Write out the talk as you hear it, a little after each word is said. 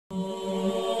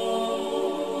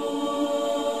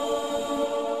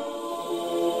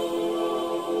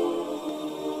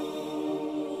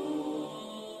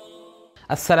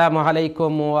अस्सलामु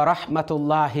अलैकुम व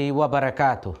रहमतुल्लाहि व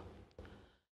बरकातुहू।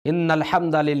 इन्नल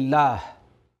हम्दलिल्लाह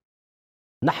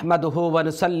नहमदुहु व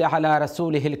नुसल्ली अला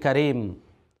रसूलिहिल करीम।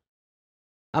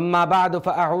 अम्मा बअद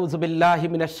फ़अऊज़ु बिल्लाहि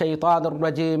मिनश शैतानिर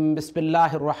रजीम।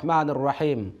 बिस्मिल्लाहिर रहमानिर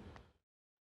रहीम।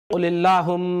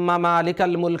 क़ुलिल्लाहुम्मा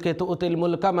मालिकल मुल्कि तु'तिल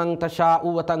मुल्का मन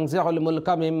तशाअु व तंज़िउल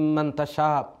मुल्का मिम्मन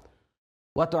तशाअ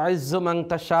व तु'इज़्ज़ु मन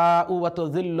तशाअु व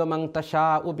तुज़िल्लु मन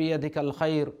तशाअु बियदिकल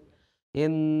खैर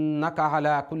इन्नका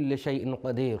अला कुल्लि शैइन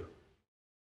क़दीर।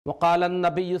 वक़ाल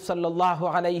अन्नबिय्यु सल्लल्लाहु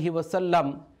अलैहि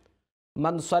वसल्लम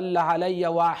मन सल्ला अलैया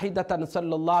वाहिदतन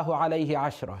सल्लल्लाहु अलैहि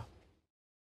अशरा।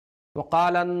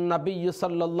 वक़ाल अन्नबिय्यु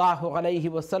सल्लल्लाहु अलैहि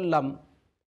वसल्लम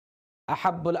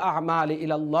अहब्बुल अअमालि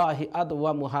इलल्लाहि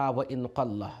अदवमुहा व इन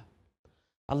क़ल्ला।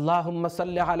 अल्लाहुम्मा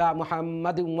सल्लि अला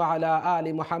मुहम्मदिन व अला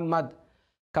आलि मुहम्मद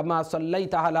कमा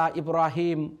सल्लैता अला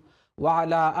इब्राहीम व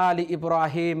अला आलि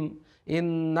इब्राहीम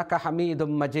इन्नका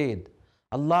हमीदुम मजीद।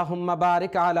 अल्लाहुम्मा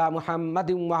बारिक अला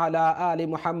मुहम्मदिन व अला आलि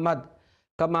मुहम्मद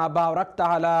कमा बारकता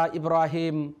अला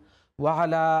इब्राहीम व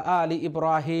अला आलि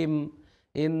इब्राहीम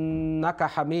इन्नका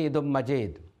हमीदुम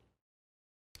मजीद।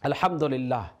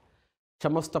 अल्हम्दुलिल्लाह,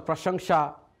 समस्त प्रशंसा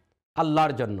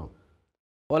अल्लाहर जन्नो।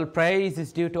 All praise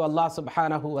is due to Allah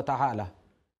subhanahu wa ta'ala.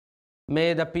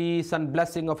 May the peace and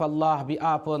blessing of Allah be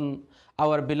upon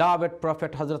our beloved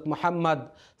Prophet Hazrat Muhammad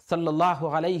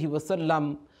sallallahu alayhi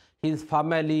wasallam, his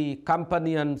family,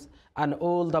 companions, and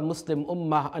all the Muslim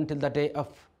ummah until the day of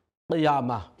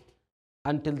Qiyamah,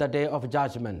 until the day of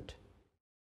judgment.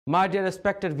 My dear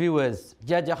respected viewers,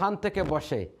 যে জাহান থেকে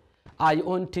বসে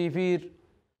আইওন টিভির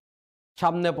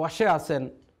সামনে বসে আছেন,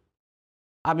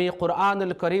 আমি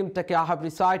কুরআনুল করিম থেকে I have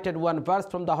recited one verse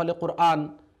from the Holy Quran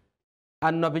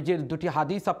and নবীজির দুটি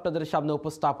হাদিস আপনাদের সামনে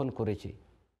উপস্থাপন করেছি।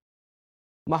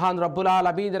 মহান রব্বুল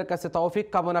আলামিনের কাছে তৌফিক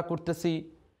কামনা করতেছি,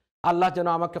 আল্লাহ যেন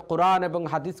আমাকে কোরআন এবং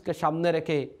হাদিসকে সামনে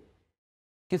রেখে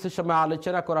কিছু সময়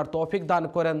আলোচনা করার তৌফিক দান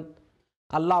করেন।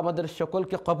 আল্লাহ আমাদের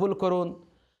সকলকে কবুল করুন।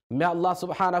 May Allah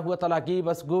subhanahu wa ta'ala give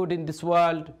us good in this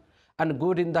world and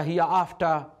good in the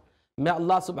hereafter. May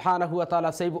Allah subhanahu wa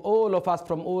ta'ala save all of us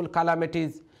from all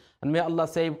calamities, and may Allah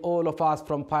save all of us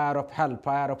from fire of hell,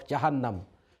 fire of Jahannam.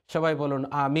 সবাই বলুন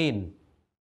আমিন।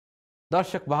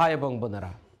 দর্শক ভাই এবং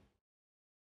বোনেরা,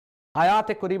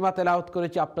 আয়াতে করিমা তেলাওয়াত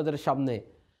করেছি আপনাদের সামনে,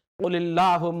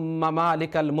 কুলিল্লাহুম্মা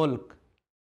মালিকাল মুলক।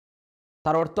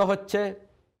 তার অর্থ হচ্ছে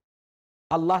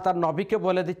আল্লাহ তার নবীকে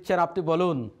বলে দিচ্ছেন, আপনি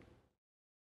বলুন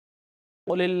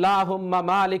কুলিল্লাহুম্মা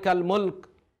মালিকাল মুলক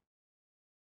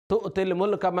তু'তিল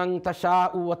মুলকা মান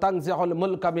তাশাউ ওয়া তানজিউল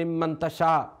মুলকা মিম্মান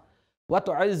তাশা ওয়া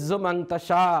তু'ইজ্জু মান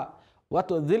তাশা ওয়া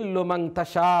তুযিল্লু মান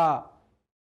তাশা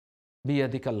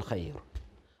বিয়াদিকাল খায়র।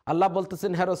 আল্লাহ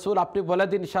বলতেছেন, হে রাসূল, আপনি বলে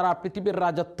দিন সারা পৃথিবীর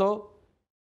রাজত্ব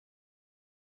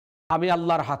আমি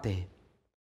আল্লাহর হাতে।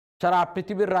 সারা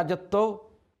পৃথিবীর রাজত্ব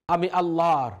আমি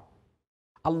আল্লাহর।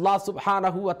 আল্লাহ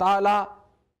সুবহানাহু ওয়া তাআলা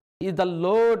is the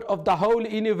Lord of the whole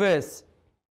universe.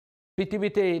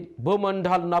 পৃথিবীতে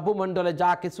ভূমণ্ডল নভমণ্ডলে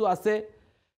যা কিছু আছে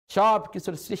সব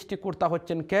কিছুর সৃষ্টিকর্তা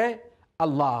হচ্ছেন কে?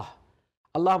 আল্লাহ।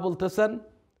 আল্লাহ বলতেছেন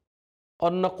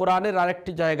অন্য কোরআনের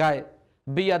আরেকটি জায়গায়,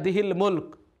 বিয়াদিহিল মুলক,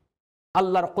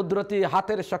 আল্লাহর কুদরতি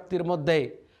হাতের শক্তির মধ্যে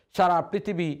সারা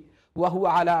পৃথিবী, ওয়াহু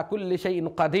আলা কুল্লি শাইইন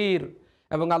কাদির,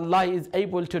 এবং আল্লাহ is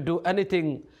able to do anything.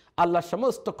 আল্লাহ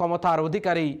সমস্ত ক্ষমতার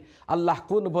অধিকারী। আল্লাহ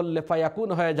কুন বললে ফায়াকুন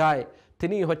হয়ে যায়।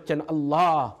 তিনি হচ্ছেন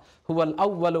আল্লাহ, হুয়াল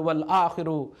আউয়ালু ওয়াল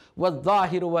আখিরু ওয়াল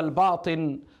যাহিরু ওয়াল বাতিন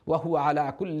ওয়া হুয়া আলা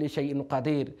কুল্লি শাইইন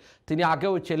কাদির। তিনি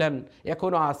আগেও ছিলেন,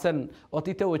 এখনও আছেন,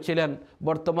 অতীতেও ছিলেন,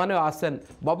 বর্তমানেও আছেন,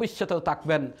 ভবিষ্যতেও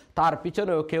থাকবেন। তার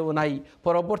পিছনেও কেউ নাই,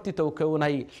 পরবর্তীতেও কেউ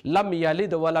নাই। লাম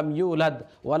ইয়ালিদ ওয়া লাম ইউলাদ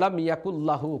ওয়া লাম ইয়াকুল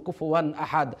লাহু কুফুয়ান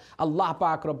আহাদ। আল্লাহ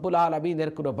পাক রব্বুল আলামিনের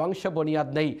কোনো বংশ বুনিয়াদ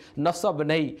নেই, নসব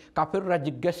নেই। কাফিররা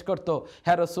জিজ্ঞেস করত,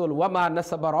 হে রাসূল, ওয়ামা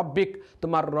নাসাবা রব্বিক,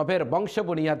 তোমার রবের বংশ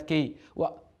বুনিয়াদ কি?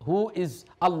 Who is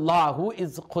Allah? Who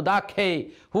is Khuda ke?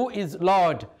 Who is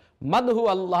Lord? মান হু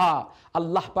আল্লাহ।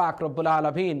 আল্লাহ পাক রব্বুল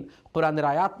আলামিন কোরআনের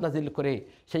আয়াত নাজিল করে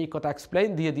সেই কথা এক্সপ্লেইন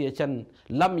দিয়ে দিয়েছেন,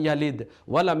 লাম ইয়ালিদ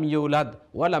ওয়া লাম ইউলাদ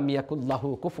ওয়া লাম ইয়াকুল লাহু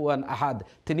কুফুয়ান আহাদ।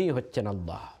 তিনি হচ্ছেন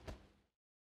আল্লাহ।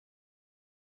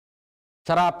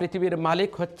 সারা পৃথিবীর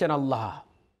মালিক হচ্ছেন আল্লাহ।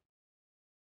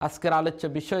 আজকের আলোচ্য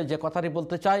বিষয় যে কথাটি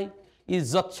বলতে চাই,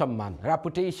 ইজ্জত সম্মান,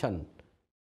 রেপুটেশন,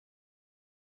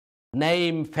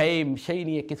 নেম ফেম, সেই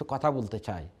নিয়ে কিছু কথা বলতে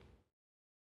চাই।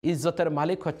 ইজ্জতের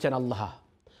মালিক হচ্ছেন আল্লাহ।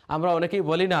 আমরা অনেকেই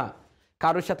বলি না,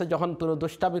 কারোর সাথে যখন কোনো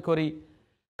দুষ্টামি করি,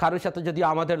 কারোর সাথে যদি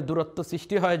আমাদের দূরত্ব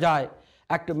সৃষ্টি হয়ে যায়,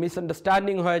 একটু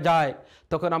মিসআন্ডারস্ট্যান্ডিং হয়ে যায়,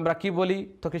 তখন আমরা কি বলি?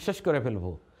 তোকে শেষ করে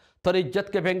ফেলবো, তোর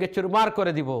ইজ্জতকে ভেঙে চুরমার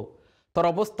করে দিব, তোর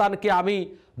অবস্থানকে আমি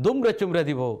দুমড়ে চুমড়ে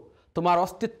দিব, তোমার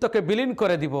অস্তিত্বকে বিলীন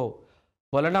করে দিব।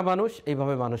 বলে না মানুষ,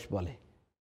 এইভাবে মানুষ বলে।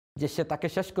 যে সে তাকে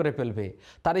শেষ করে ফেলবে,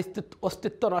 তার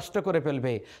অস্তিত্ব নষ্ট করে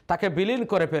ফেলবে, তাকে বিলীন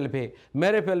করে ফেলবে,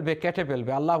 মেরে ফেলবে, কেটে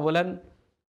ফেলবে। আল্লাহ বলেন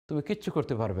তুমি কিচ্ছু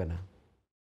করতে পারবে না,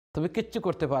 তুমি কিচ্ছু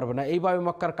করতে পারবে না। এইভাবে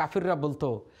মক্কার কাফিররা বলতো।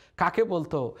 কাকে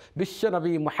বলতো?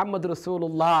 বিশ্বনবী মুহাম্মদ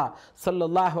রাসূলুল্লাহ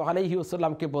সাল্লাল্লাহু আলাইহি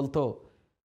ওয়াসাল্লামকে বলতো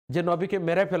যে নবীকে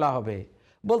মেরে ফেলা হবে।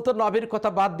 বলতো নবীর কথা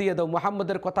বাদ দিয়ে দাও,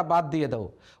 মুহাম্মদের কথা বাদ দিয়ে দাও,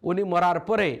 উনি মরার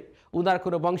পরে উনার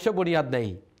কোনো বংশ বুনিয়াদ নেই,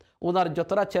 উনার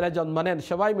যতটা ছেলে জন্ম নেন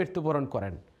সবাই মৃত্যুবরণ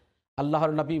করেন।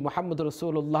 আল্লাহর নবী মুহাম্মদ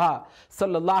রাসূলুল্লাহ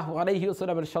সাল্লাল্লাহু আলাইহি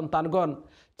ওয়াসাল্লামের সন্তানগণ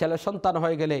ছেলে সন্তান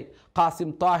হয়ে গেলে, কাসিম,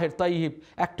 তাহের, তাইব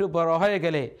একটু বড় হয়ে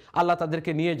গেলে আল্লাহ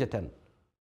তাদেরকে নিয়ে যেতেন,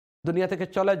 দুনিয়া থেকে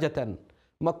চলে যেতেন।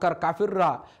 মক্কার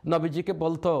কাফিররা নবীজিকে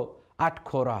বলতো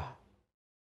আটখোরা,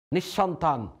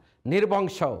 নিঃসন্তান,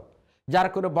 নির্বংশ, যার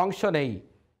কোনো বংশ নেই,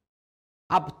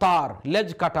 আবতার, লেজ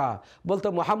কাটা। বলতো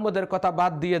মুহাম্মদের কথা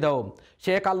বাদ দিয়ে দাও, সে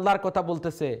এক আল্লাহর কথা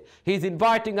বলতেছে। He is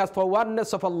inviting us for oneness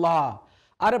of আল্লাহ।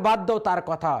 আরে বাদ দাও তার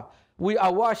কথা। উই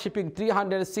আর ওয়ার্শিপিং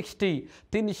 360,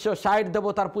 360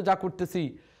 দেবতার পূজা করতেছি।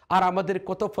 আর আমাদের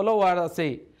কত ফলোয়ার আছে,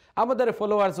 আমাদের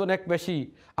ফলোয়ার্স অনেক বেশি,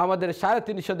 আমাদের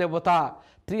 350 দেবতা,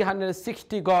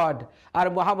 360 গড। আর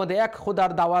মুহাম্মদ এক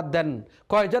খুদার দাওয়াত দেন,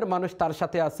 কয়জন মানুষ তার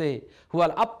সাথে আছে?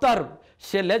 হুয়াল আবতার,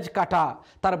 সে লেজ কাটা,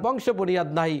 তার বংশ বুনিয়াদ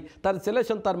নাই, তার ছেলে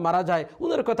সন্তান মারা যায়,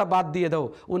 উনার কথা বাদ দিয়ে দাও।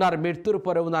 উনার মৃত্যুর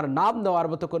পরে উনার নাম নেওয়ার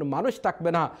মতো কোনো মানুষ থাকবে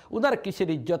না, উনার কিসের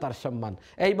ইজ্জত আর সম্মান?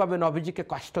 এইভাবে নবীজিকে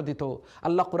কষ্ট দিত।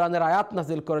 আল্লাহ কোরআনের আয়াত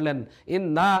নাজিল করলেন,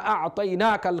 ইন্না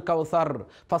আ'তাইনাকাল কাউসার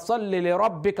ফাসাল্লি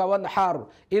লিরাব্বিকা ওয়ানহার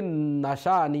ইন্না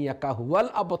শানিয়াকা হুয়াল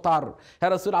আবতার। হে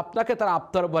রাসূল, আপনাকে তারা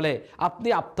আবতার বলে, আপনি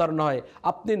আবতার নয়,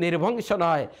 আপনি নির্বংশ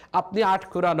নয়, আপনি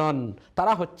আটকুরা নন,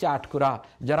 তারা হচ্ছে আটকুরা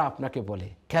যারা আপনাকে বলে।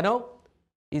 কেন?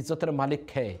 ইজ্জতের মালিক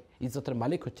কে? ইজ্জতের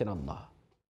মালিক হচ্ছেন আল্লাহ,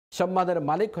 সম্মানের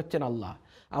মালিক হচ্ছেন আল্লাহ।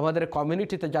 আমাদের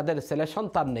কমিউনিটিতে যাদের ছেলে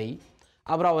সন্তান নেই,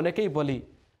 আমরা অনেকেই বলি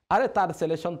আরে তার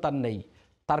ছেলে সন্তান নেই,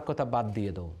 তার কথা বাদ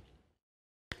দিয়ে দাও।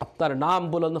 আপনার নাম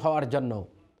বুলন্দ হওয়ার জন্য,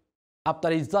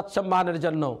 আপনার ইজ্জত সম্মানের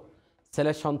জন্য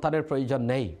ছেলে সন্তানের প্রয়োজন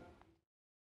নেই।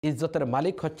 ইজ্জতের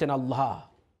মালিক হচ্ছেন আল্লাহ।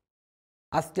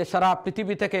 আজকে সারা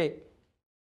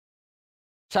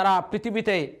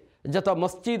পৃথিবীতে যত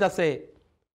মসজিদ আছে,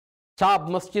 সব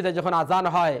মসজিদে যখন আজান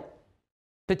হয়,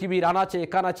 পৃথিবীর আনাচে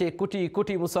কানাচে কোটি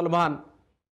কোটি মুসলমান,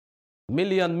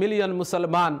 মিলিয়ন মিলিয়ন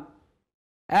মুসলমান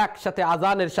একসাথে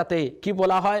আজানের সাথে কি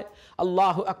বলা হয়?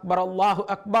 আল্লাহু আকবার, আল্লাহু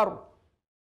আকবার,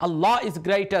 আল্লাহ ইজ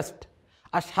গ্রেটেস্ট,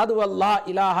 আশহাদু আল্লা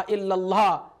ইলাহা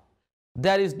ইল্লাল্লাহ,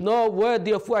 there is no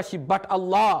worthy of worship but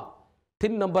Allah।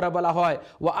 3 নম্বরে বলা হয়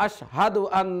ওয়া আশহাদু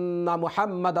আন্না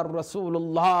মুহাম্মাদার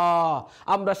রাসূলুল্লাহ,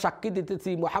 আমরা সাক্ষী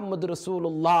দিতেছি মুহাম্মদ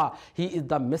রাসূলুল্লাহ, he is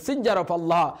the Messenger of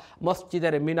আল্লাহ।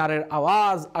 মসজিদের মিনারের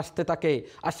আওয়াজ আসতে থাকে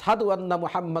আশহাদু আন্না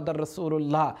মুহাম্মাদার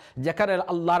রাসূলুল্লাহ। যেখানে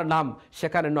আল্লাহর নাম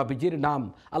সেখানে নবীজির নাম।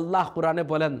 আল্লাহ কোরআনে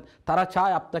বলেন তারা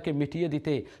চায় আপনাকে মিটিয়ে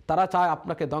দিতে, তারা চায়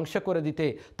আপনাকে ধ্বংস করে দিতে,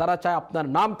 তারা চায় আপনার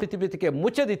নাম পৃথিবী থেকে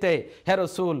মুছে দিতে। হে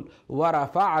রাসূল, ওয়া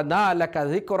রাফা'না লাকা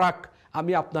যিকরাক,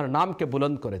 আমি আপনার নামকে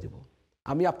বুলন্দ করে দেব,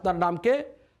 আমি আপনার নামকে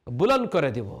বুলন্দ করে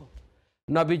দেব।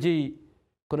 নবীজি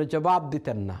কোনো জবাব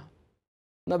দিতেন না,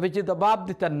 নবীজি জবাব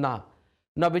দিতেন না।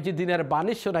 নবীজি দিনের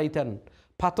বাণী শোনাইতেন,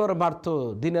 ফাতর মারত,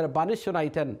 দিনের বাণী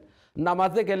শোনাইতেন।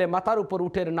 নামাজে গেলে মাথার উপর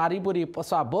উঠের নারী বড়ি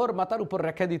পশা বোর মাথার উপর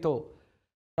রেখে দিত।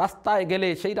 রাস্তায় গেলে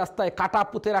সেই রাস্তায় কাটা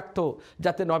পুঁতে রাখত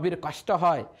যাতে নবীর কষ্ট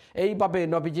হয়। এইভাবে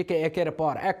নবীজিকে একের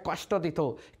পর এক কষ্ট দিত।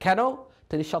 কেন?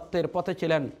 তিনি সত্যের পথে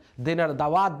ছিলেন, দিনের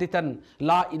দাওয়াত দিতেন,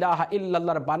 লা ইলাহা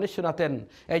ইল্লাল্লাহর বাণী শোনাতেন।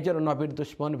 এই জন্য নবীর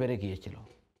দুশ্মন বেড়ে গিয়েছিল।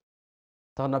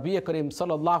 তো নবী করিম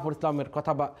সাল্লাল্লাহু আলাইহি ওয়াসাল্লামের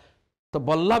কথা তো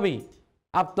বললামই।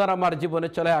 আপনার আমার জীবনে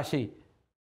চলে আসি,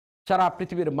 সারা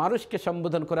পৃথিবীর মানুষকে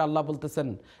সম্বোধন করে আল্লাহ বলতেছেন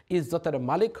ইজ্জতের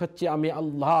মালিক হচ্ছে আমি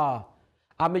আল্লাহ।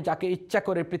 আমি যাকে ইচ্ছা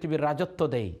করে পৃথিবীর রাজত্ব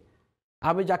দেই,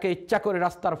 আমি যাকে ইচ্ছা করে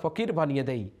রাস্তার ফকির বানিয়ে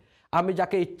দেই, আমি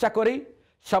যাকে ইচ্ছা করি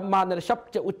সম্মানের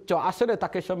সবচেয়ে উচ্চ আসনে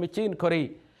তাকে সমীচীন করি,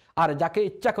 আর যাকে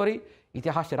ইচ্ছা করি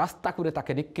ইতিহাসে রাস্তা করে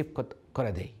তাকে নিক্ষেপ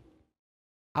করে দেই।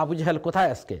 আবু জাহেল কোথায়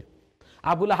আজকে?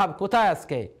 আবু লাহাব কোথায়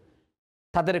আজকে?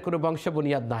 তাদের কোনো বংশ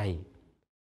বুনিয়াদ নাই।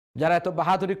 যারা এত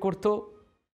বাহাদুরি করত,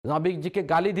 নবীজিকে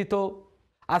গালি দিত,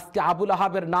 আজকে আবু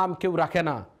লাহাবের নাম কেউ রাখে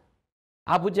না,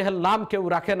 আবু জেহেল নাম কেউ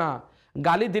রাখে না।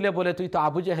 গালি দিলে বলে তুই তো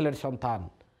আবু জেহেলের সন্তান,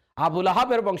 আবু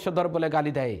লাহাবের বংশধর বলে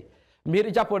গালি দেয়। মীর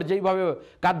জাফর যেইভাবে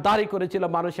গাদ্দারি করেছিল,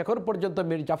 মানুষ এখন পর্যন্ত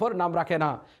মীর জাফর নাম রাখে না,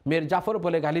 মীর জাফর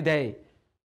বলে গালি দেয়।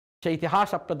 সেই ইতিহাস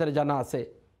আপনাদের জানা আছে।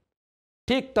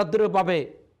 ঠিক তদ্রূপভাবে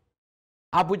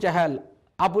আবু জাহেল,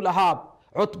 আবু লাহাব,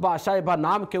 উতবা, সাইবা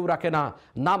নাম কেউ রাখে না,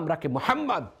 নাম রাখে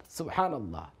মুহাম্মদ।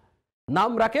 সুবহানাল্লাহ,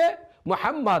 নাম রাখে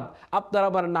মুহাম্মদ। আপনার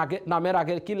আমার নামের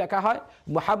আগে কি লেখা হয়?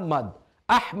 মুহাম্মদ,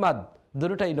 আহমদ,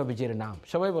 দুটোটাই নবীজির নাম।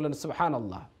 সবাই বলেন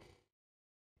সুবহানাল্লাহ।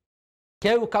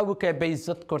 কেউ কাউকে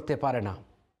বেইজ্জত করতে পারে না।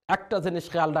 একটা জিনিস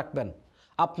খেয়াল রাখবেন,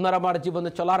 আপনার আমার জীবনে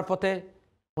চলার পথে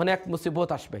অনেক মুসিবত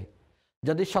আসবে।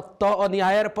 যদি সত্য ও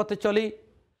ন্যায়ের পথে চলি,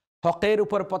 হকের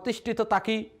উপর প্রতিষ্ঠিত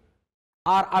থাকি,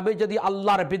 আর আমি যদি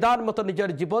আল্লাহর বিধান মতো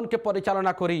নিজের জীবনকে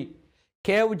পরিচালনা করি,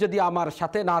 কেউ যদি আমার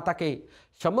সাথে না থাকে,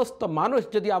 সমস্ত মানুষ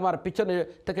যদি আমার পিছনে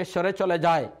থেকে সরে চলে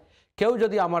যায়, কেউ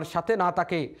যদি আমার সাথে না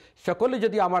থাকে, সকলে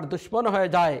যদি আমার দুশ্মন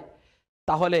হয়ে যায়,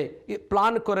 তাহলে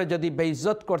প্ল্যান করে যদি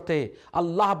বেইজ্জত করতে,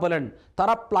 আল্লাহ বলেন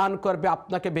তারা প্ল্যান করবে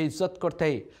আপনাকে বেইজ্জত করতে।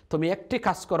 তুমি একটি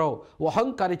কাজ করো,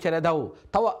 অহংকারী ছেড়ে দাও,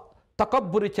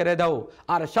 তকব্বুরি ছেড়ে দাও,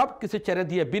 আর সব কিছু ছেড়ে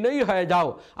দিয়ে বিনয়ী হয়ে যাও,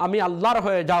 আমি আল্লাহর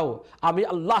হয়ে যাও, আমি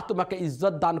আল্লাহ তোমাকে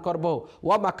ইজ্জত দান করব।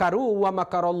 ওয়া মাকারু ওয়া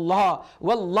মাকারাল্লাহ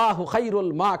ওয়াল্লাহু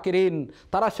খায়রুল মাকিরিন।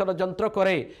 তারা ষড়যন্ত্র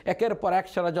করে, একের পর এক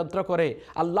ষড়যন্ত্র করে।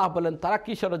 আল্লাহ বলেন তারা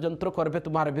কি ষড়যন্ত্র করবে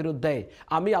তোমার বিরুদ্ধে?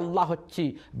 আমি আল্লাহ হচ্ছি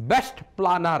বেস্ট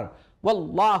প্ল্যানার।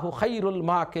 ওয়াল্লাহু খায়রুল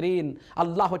মাকিরিন।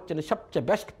 আল্লাহ হচ্ছেন সবচেয়ে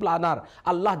বেস্ট প্ল্যানার।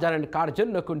 আল্লাহ জানেন কার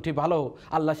জন্য কোনটি ভালো,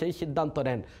 আল্লাহ সেই সিদ্ধান্ত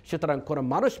নেন। সুতরাং কোনো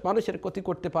মানুষ মানুষের ক্ষতি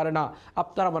করতে পারে না।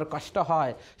 আপনার আমার কষ্ট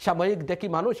হয়, সাময়িক দেখি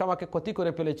মানুষ আমাকে ক্ষতি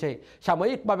করে ফেলেছে,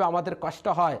 সাময়িকভাবে আমাদের কষ্ট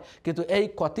হয়, কিন্তু এই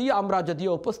ক্ষতি আমরা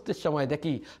যদিও উপস্থিত সময়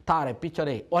দেখি, তার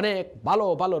পিছনে অনেক ভালো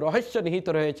ভালো রহস্য নিহিত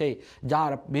রয়েছে,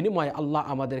 যার বিনিময়ে আল্লাহ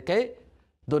আমাদেরকে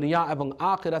দুনিয়া এবং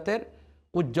আখিরাতের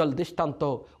উজ্জ্বল দৃষ্টান্ত,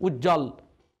 উজ্জ্বল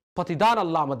প্রতিদান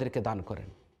আল্লাহ আমাদেরকে দান করেন।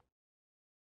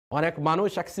 অনেক মানুষ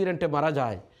অ্যাক্সিডেন্টে মারা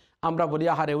যায়, আমরা বলি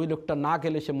আহারে ওই লোকটা না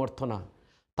গেলে সে মরত না,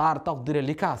 তার তকদিরে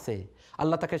লেখা আছে,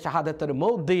 আল্লাহ তাকে শাহাদাতের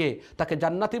মৌত দিয়ে তাকে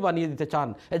জান্নাতি বানিয়ে দিতে চান,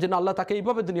 এজন্য আল্লাহ তাকে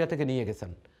এইভাবে দুনিয়া থেকে নিয়ে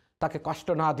গেছেন, তাকে কষ্ট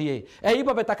না দিয়ে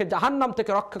এইভাবে তাকে জাহান্নাম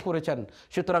থেকে রক্ষা করেছেন।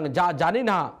 সুতরাং যা জানি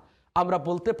না, আমরা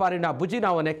বলতে পারি না, বুঝি না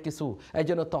অনেক কিছু, এই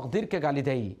জন্য তকদিরকে গালি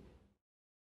দেই,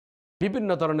 বিভিন্ন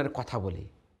ধরনের কথা বলি।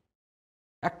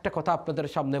 একটা কথা আপনাদের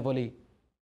সামনে বলি,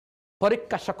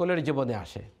 পরীক্ষা সকলের জীবনে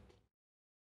আসে,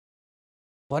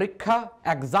 পরীক্ষা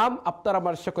এক্সাম আপনার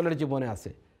আমার সকলের জীবনে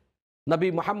আছে। নবী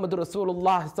মুহাম্মদ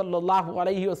রাসূলুল্লাহ সাল্লাল্লাহু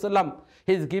আলাইহি ওয়াসাল্লাম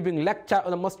হি ইজ গিভিং লেকচার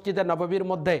মসজিদে নববীর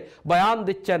মধ্যে বয়ান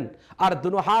দিচ্ছেন, আর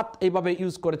দুনো হাত এইভাবে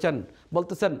ইউজ করেছেন,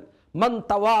 বলতেছেন মান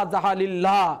তাওয়াযাহা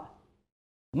লিল্লাহ,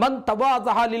 মান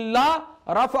তাওয়াযাহা লিল্লাহ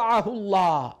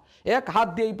রাফাআহুল্লাহ। এক হাত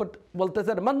দিয়ে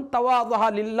বলতেছেন মান তাওয়াযাহা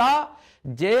লিল্লাহ,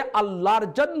 যে আল্লাহর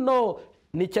জন্য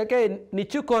নিচেকে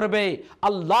নিচু করবে,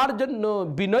 আল্লাহর জন্য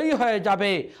বিনয়ী হয়ে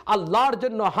যাবে, আল্লাহর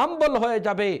জন্য হাম্বল হয়ে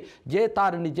যাবে, যে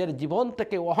তার নিজের জীবন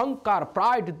থেকে অহংকার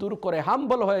প্রাইড দূর করে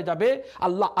হাম্বল হয়ে যাবে,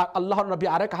 আল্লাহর নবী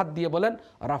আরেক হাত দিয়ে বলেন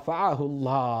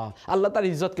রাফাআহুল্লাহ, আল্লাহ তার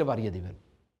ইজ্জতকে বাড়িয়ে দিবেন।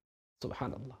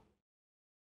 সুবহানাল্লাহ,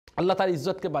 আল্লাহ তার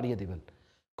ইজ্জতকে বাড়িয়ে দিবেন।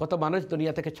 কত মানুষ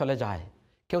দুনিয়া থেকে চলে যায়,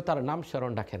 কেউ তার নাম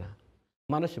স্মরণ রাখে না,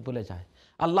 মানুষ ভুলে যায়।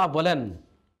 আল্লাহ বলেন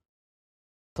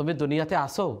তুমি দুনিয়াতে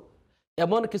আসো,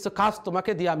 এমন কিছু কাজ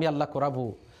তোমাকে দিয়ে আমি আল্লাহ করাবো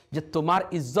যে তোমার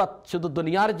ইজ্জত শুধু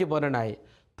দুনিয়ার জীবনে নাই,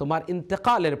 তোমার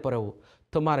ইন্তেকালের পরেও,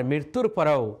 তোমার মৃত্যুর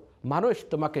পরেও মানুষ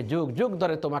তোমাকে যুগ যুগ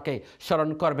ধরে তোমাকে স্মরণ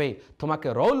করবে, তোমাকে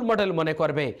রোল মডেল মনে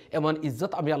করবে, এমন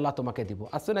ইজ্জত আমি আল্লাহ তোমাকে দিব।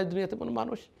 আছে না দুনিয়াতে এমন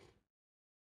মানুষ?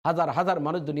 হাজার হাজার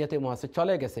মানুষ দুনিয়াতে আছে,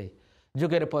 চলে গেছে,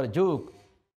 যুগের পর যুগ,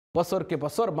 বছরকে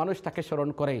বছর মানুষ তাকে স্মরণ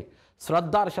করে,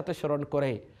 শ্রদ্ধার সাথে স্মরণ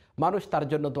করে, মানুষ তার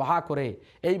জন্য দোয়া করে।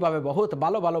 এইভাবে বহুত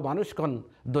ভালো ভালো মানুষগণ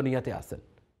দুনিয়াতে আছেন।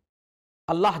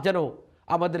 আল্লাহ যেন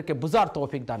আমাদেরকে বুঝার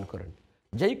তৌফিক দান করেন।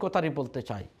 যেই কথাটি বলতে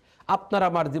চাই, আপনার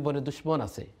আমার জীবনে দুশ্মন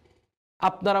আছে,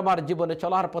 আপনার আমার জীবনে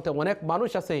চলার পথে অনেক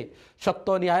মানুষ আছে, সত্য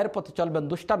ন্যায়ের পথে চলবেন,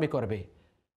 দুষ্টামি করবে,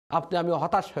 আপনি আমি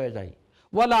হতাশ হয়ে যাই।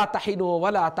 ওয়ালা তাহিনু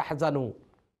ওয়ালা তাহজানু,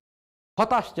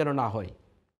 হতাশ যেন না হয়।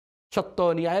 সত্য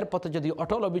ন্যায়ের পথে যদি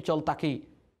অটল অবিচল থাকি,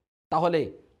 তাহলে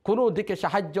কোনো দিকে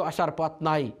সাহায্য আসার পথ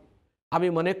নাই। আমি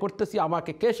মনে করতেছি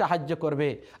আমাকে কে সাহায্য করবে?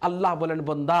 আল্লাহ বলেন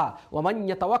বান্দা ওয়ামান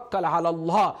ইয়াতাওয়াক্কাল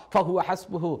আলাল্লাহ ফাহুয়া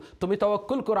হাসবুহু, তুমি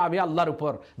তাওয়াক্কুল করো আমি আল্লাহর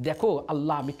উপর, দেখো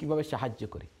আল্লাহ আমি কিভাবে সাহায্য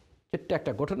করি। ছোট্ট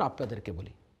একটা ঘটনা আপনাদেরকে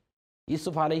বলি।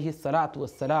 ইউসুফ আলাইহিস সালাতু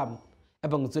ওয়াস সালাম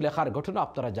এবং জুলেখার ঘটনা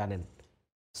আপনারা জানেন।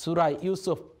 সূরা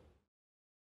ইউসুফ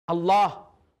আল্লাহ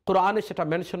কোরআনে সেটা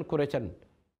মেনশন করেছেন।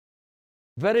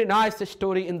 Very nice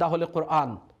story in the Holi কোরআন।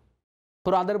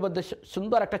 কোরআনের মধ্যে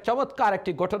সুন্দর একটা চমৎকার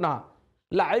একটি ঘটনা,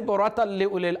 লাইবরাতাল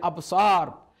লিউলিল আবসার,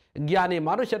 জ্ঞানী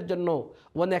মানুষের জন্য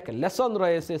অনেক লেসন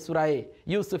রয়েছে সূরা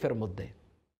ইউসুফের মধ্যে।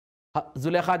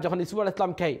 জুলেখা যখন ইউসুফ আলাইহিস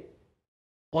সালামকে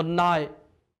অন্যায়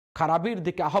খারাপির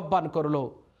দিকে আহ্বান করলো,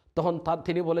 তখন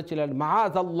তিনি বলেছিলেন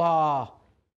মাআযাল্লাহ,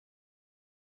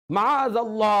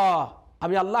 মাআযাল্লাহ,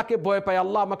 আমি আল্লাহকে ভয় পাই,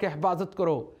 আল্লাহ আমাকে হেফাজত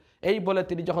করো। এই বলে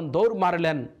তিনি যখন দৌড়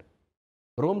মারলেন,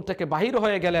 রুম থেকে বাহির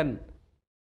হয়ে গেলেন,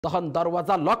 তখন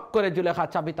দরওয়াজা লক করে জুলেখা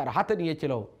চাবি তার হাতে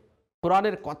নিয়েছিল।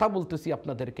 কোরআনের কথা বলতেছি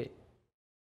আপনাদেরকে।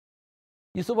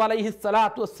 ইউসুফ আলাইহিস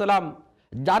সালাতু ওয়াস সালাম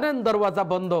জানেন দরওয়াজা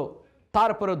বন্ধ,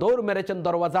 তারপরে দৌড় মেরেছেন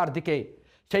দরওয়াজার দিকে।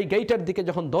 সেই গেটের দিকে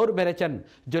যখন দৌড় মেরেছেন,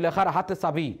 জুলেখার হাতে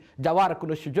চাবি, যাওয়ার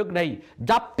কোনো সুযোগ নেই,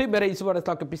 জাপটি মেরে ইউসুফ আলাইহিস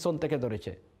সালামকে পিছন থেকে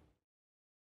ধরেছে,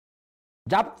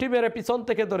 জাপটি মেরে পিছন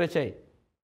থেকে ধরেছে।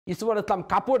 ইউসুফ আলাইহিস সালাম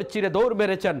কাপড় চিরে দৌড়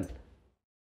মেরেছেন,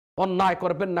 অন্যায়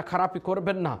করবেন না, খারাপি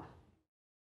করবেন না।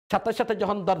 সাথে সাথে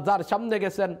যখন দরজার সামনে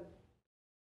গেছেন,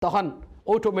 তখন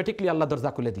অটোমেটিকলি আল্লাহ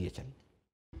দরজা খুলে দিয়েছেন।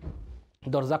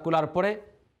 দরজা খোলার পরে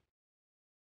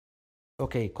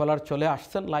ওকে, কলার চলে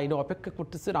আসছেন, লাইনে অপেক্ষা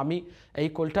করতেছেন। আমি এই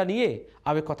কলটা নিয়ে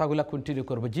আমি কথাগুলা কন্টিনিউ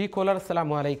করবো। জি কলার,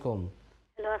 আসসালামু আলাইকুম।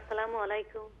 হ্যালো, আসসালামু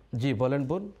আলাইকুম। জি বলেন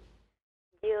বোন।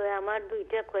 জি, আমার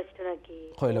দুইটা কোয়েশ্চন আর কি,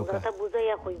 কইলো কা? কথা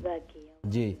বুঝাইয়া কইবা আর কি।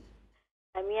 জি,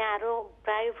 আমি আরো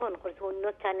প্রায় ফোন করছি অন্য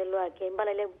চ্যানেলও আর কি, আমি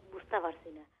বালাইলে বুঝতে পারছি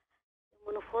না।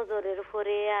 মনে ফজরের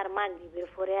পরে আর মাগরিবের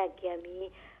পরে আর কি আমি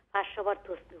 500 বার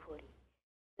তসবিহ পড়ি।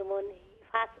 যেমন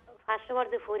 500 বার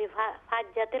যে পড়ি,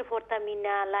 ফাজ্জাতের পড়তাম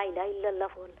না, লা ইলাহা ইল্লাল্লাহ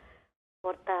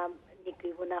পড়তাম,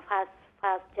 নিকইব না।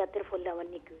 ফার্স্ট জাতের পড়লে আমার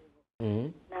নিকইব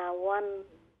না। ওয়ান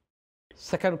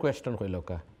সেকেন্ড কোয়েশ্চন কইলো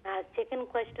কা? আর সেকেন্ড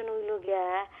কোয়েশ্চন হইল গিয়া,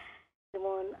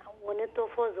 যেমন মনে তো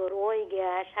ফজর ওই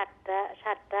গিয়া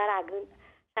 7টার আগে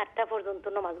 7টা পর্যন্ত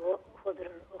নামাজ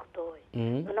ফজরের ওয়াক্ত হয়,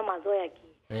 নামাজ হয় আর কি।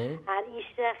 আর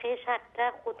ইশরাকে 7টা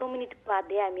কত মিনিট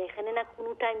বাদে আমি এখানে না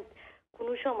কোনো টাইম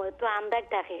কোনো সময় তো আন্দাজ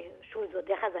থাকে, সূর্য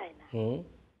দেখা যায় না।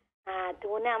 তো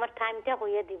মনে আমার টাইমটা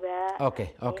কইয়া দিবা। ওকে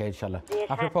ওকে, ইনশাআল্লাহ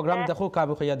আপনি প্রোগ্রাম দেখো,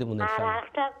 কাবে কইয়া দিব ইনশাআল্লাহ। আর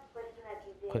একটা কোয়েশ্চন আছে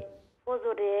যে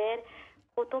ফজরের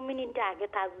কত মিনিট আগে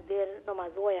তাজুদের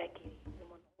নামাজ হয় আর কি,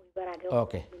 যেমন ওইবার আগে।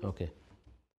 ওকে ওকে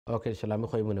ওকে, ইনশাআল্লাহ আমি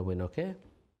কই মনে বইন। ওকে,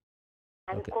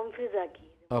 আমি কনফিউজ আর কি।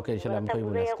 ওকে, ইনশাআল্লাহ আমি কই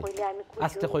মনে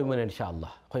আস্তে কই মনে,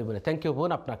 ইনশাআল্লাহ কই মনে। থ্যাংক ইউ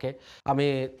বোন আপনাকে। আমি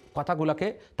কথাগুলোকে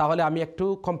তাহলে আমি একটু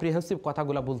কম্প্রিহেন্সিভ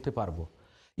কথাগুলো বলতে পারবো।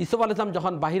 ইউসুফ আলাইহিস সালাম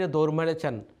যখন বাহিরে দৌড়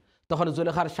মেরেছেন, তখন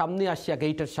জুলেখার সামনে আসিয়া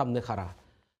গেটের সামনে খাড়া,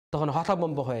 তখন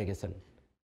হতভম্ব হয়ে গেছেন।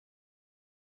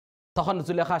 তখন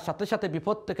জুলেখার সাথে সাথে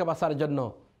বিপদ থেকে বাঁচার জন্য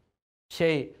সে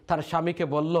তার স্বামীকে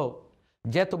বলল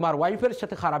যে তোমার ওয়াইফের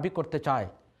সাথে খারাপি করতে চায়,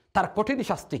 তার কঠিন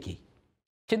শাস্তি কি।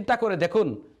 চিন্তা করে দেখুন,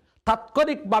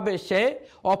 তাৎক্ষণিকভাবে সে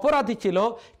অপরাধী ছিল,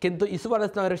 কিন্তু ইউসুফ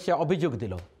আলাইহিস সালামের সে অভিযোগ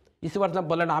দিল। ইউসুফ আলাইহিস সালাম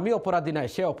বললেন আমি অপরাধী নয়,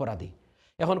 সে অপরাধী।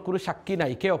 এখন কোনো সাক্ষী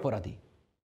নাই, কে অপরাধী,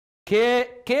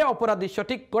 কে অপরাধী,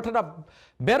 সঠিক ঘটনা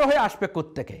বের হয়ে আসবে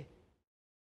কোত্থেকে,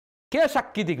 কে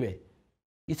সাক্ষী দিবে।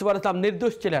 ইউসুফ আলাইহিস সালাম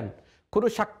নির্দোষ ছিলেন, কোনো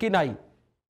সাক্ষী নাই,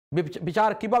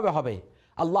 বিচার কিভাবে হবে।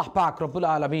 আল্লাহ পাক রব্বুল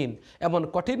আলামিন এমন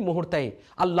কঠিন মুহূর্তে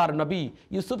আল্লাহর নবী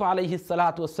ইউসুফ আলাইহিস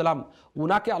সালাতু ওয়াস সালাম,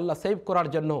 উনাকে আল্লাহ সেভ করার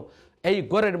জন্য এই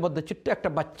ঘরের মধ্যে ছোট্ট একটা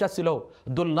বাচ্চা ছিল,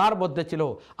 দুলনার মধ্যে ছিল।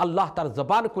 আল্লাহ তার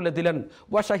জবান খুলে দিলেন,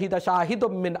 ওয়া শাহিদা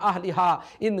শাহিদুম মিন আহলিহা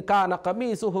ইন কানা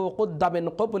কামিসুহু কুদ্দা মিন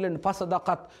ক্বাবলিন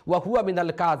ফাসাদাকাত ওয়া হুয়া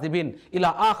মিনাল কাযিবিন ইলা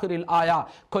আখিরিল আয়া।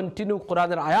 কন্টিনিউ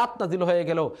কোরআনের আয়াত নাজিল হয়ে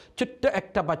গেল। ছোট্ট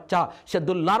একটা বাচ্চা, সে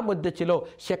দুলনার মধ্যে ছিল,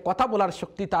 সে কথা বলার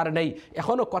শক্তি তার নেই,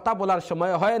 এখনো কথা বলার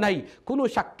সময় হয় নাই, কোনো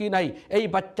সাক্ষী নাই। এই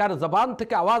বাচ্চার জবান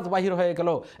থেকে আওয়াজ বাহির হয়ে গেল।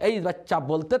 এই বাচ্চা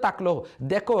বলতে থাকলো,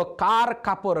 দেখো কার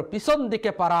কাপড় পিছন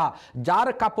দিকে পারা, যার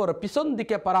কাপড় পিছন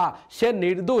দিকে পারা সে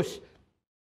নির্দোষ।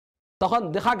 তখন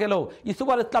দেখা গেল ইউসুফ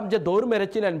আলাইহিস সালাম যে দৌড়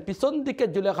মেরেছিলেন, পিছন দিকে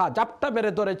জুলেখা জাপটা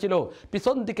মেরে ধরেছিল,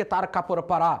 পিছন দিকে তার কাপড়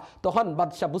পারা। তখন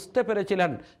বাদশাহ বুঝতে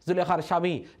পেরেছিলেন, জুলেখার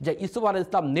স্বামী, যে ইউসুফ আলাইহিস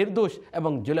সালাম নির্দোষ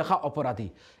এবং জুলেখা অপরাধী।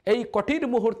 এই কঠিন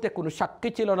মুহূর্তে কোনো সাক্ষী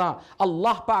ছিল না।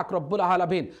 আল্লাহ পাক রব্বুল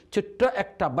আলামিন ছোট্ট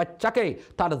একটা বাচ্চাকে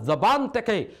তার জবান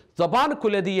থেকে জবান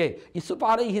খুলে দিয়ে ইউসুফ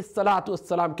আলাইহিস সালাতু ওয়াস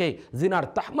সালামকে জিনার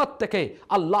তাহমত থেকে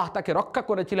আল্লাহ তাকে রক্ষা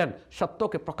করেছিলেন,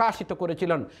 সত্যকে প্রকাশিত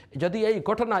করেছিলেন। যদি এই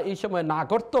ঘটনা এই সময় না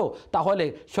ঘটত, তাহলে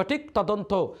সঠিক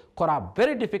তদন্ত করা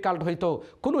ভেরি ডিফিকাল্ট হইতো।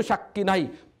 কোনো সাক্ষী নাই,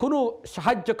 কোনো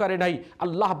সাহায্যকারী নাই।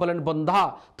 আল্লাহ বলেন, বন্ধা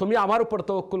তুমি আমার উপর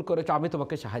তাওয়াক্কুল করেছো, আমি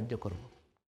তোমাকে সাহায্য করব।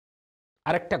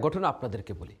 আরেকটা ঘটনা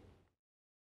আপনাদেরকে বলি।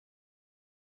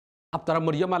 আপনারা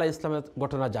মরিয়ম আলাইহিস সালামের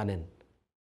ঘটনা জানেন।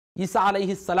 ঈসা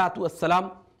আলাইহিস সালাতু ওয়াস সালাম,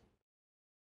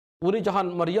 উনি যখন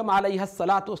মরিয়ম আলাইহিস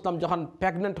সালাতু ওয়াস সালাম যখন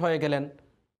প্রেগনেন্ট হয়ে গেলেন,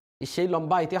 সেই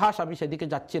লম্বা ইতিহাস, আমি সেদিকে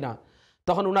যাচ্ছি না।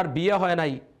 তখন উনার বিয়ে হয়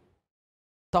নাই।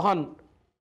 তখন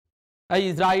এই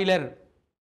ইসরায়েলের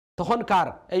তখনকার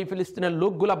এই ফিলিস্তিনের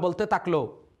লোকগুলা বলতে থাকলো,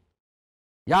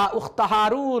 ইয়া উখতা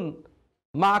হারুন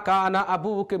মা কানা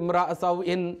আবুকা ইমরাআ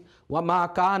সাউইন ওয়া মা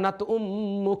কানাত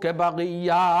উম্মুকা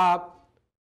বাগিয়া।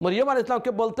 মরিয়ম আলাইহিস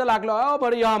সালামকে বলতে লাগলো, ও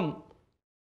মরিয়ম,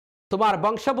 তোমার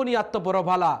বংশবুনিয়াদ তো বড়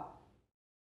ভালা,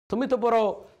 তুমি তো বড়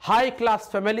হাই ক্লাস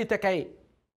ফ্যামিলি থেকে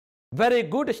very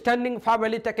good standing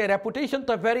family থেকে reputation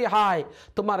তো very high,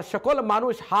 তোমার সকল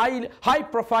মানুষ high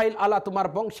profile আলা তোমার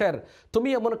বংশের, তুমি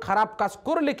এমন খারাপ কাজ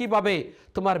করলে কিভাবে?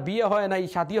 তোমার বিয়ে হয় নাই,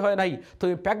 শাদী হয় নাই,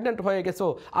 তুমি প্রেগন্যান্ট হয়ে গেছো,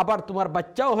 আবার তোমার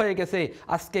বাচ্চাও হয়ে গেছে,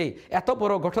 আজকে এত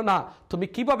বড় ঘটনা, তুমি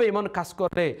কিভাবে এমন কাজ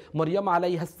করলে? মরিয়ম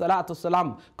আলাইহিস সালাতু সালাম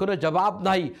কোনো জবাব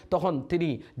নাই, তখন তিনি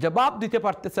জবাব দিতে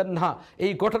পারতেছেন না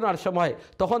এই ঘটনার সময়,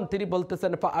 তখন তিনি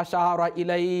বলতেছেন ফাআশারা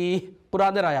ইলাইহি,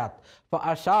 কুরআনের আয়াত,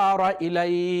 ফাআশারা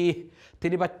ইলাইহি,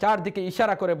 তিনি বাচ্চার দিকে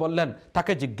ইশারা করে বললেন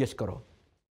তাকে জিজ্ঞেস করো,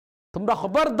 তোমরা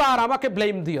খবরদার আমাকে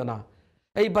ব্লেম দিও না,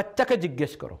 এই বাচ্চাকে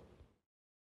জিজ্ঞেস করো।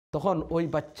 তখন ওই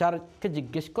বাচ্চাকে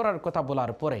জিজ্ঞেস করার কথা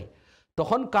বলার পরে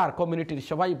তখনকার কমিউনিটির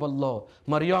সবাই বলল,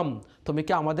 মরিয়ম তুমি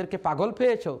কি আমাদেরকে পাগল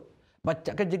পেয়েছো?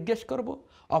 বাচ্চাকে জিজ্ঞেস করব?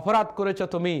 অপরাধ করেছো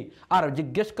তুমি, আর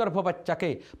জিজ্ঞেস করবো বাচ্চাকে?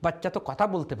 বাচ্চা তো কথা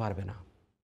বলতে পারবে না।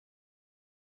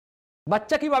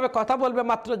 বাচ্চা কিভাবে কথা বলবে?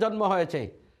 মাত্র জন্ম হয়েছে।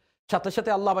 সাথে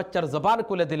সাথে আল্লাহ বাচ্চার জবান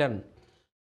খুলে দিলেন,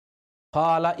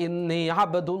 ক্বালা ইন্নী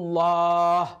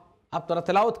আবদুল্লাহ। আপনারা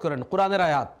তেলাওয়াত করেন কুরআনের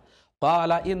আয়াত,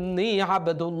 ক্বালা ইন্নী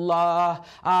আবদুল্লাহ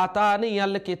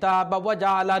আতানিয়াল কিতাব ওয়া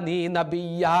জাআলানি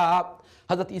নাবিয়্যা।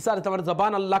 হযরত ঈসা আলাইহিস সালামের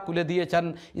জবান আল্লাহ খুলে দিয়েছেন।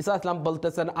 ঈসা আলাইহিস সালাম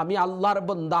বলতেছেন আমি আল্লাহর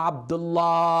বান্দা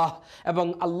আব্দুল্লাহ, এবং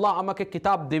আল্লাহ আমাকে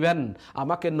কিতাব দিবেন,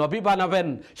 আমাকে নবী বানাবেন।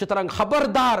 সুতরাং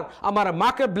খবরদার আমার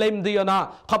মাকে ব্লেম দিও না,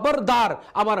 খবরদার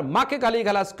আমার মাকে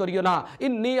গালিগালাজ করিও না।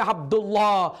 ইন্নী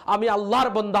আব্দুল্লাহ, আমি আল্লাহর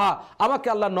বান্দা, আমাকে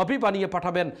আল্লাহ নবী বানিয়ে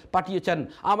পাঠিয়েছেন,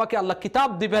 আমাকে আল্লাহ কিতাব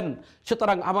দিবেন,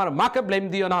 সুতরাং আমার মাকে ব্লেম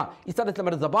দিও না। ঈসা আলাইহিস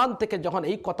সালামের জবান থেকে যখন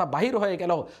এই কথা বাহির হয়ে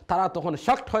গেল, তারা তখন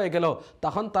শকড হয়ে গেল।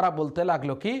 তখন তারা বলতে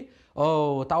লাগলো কি, ও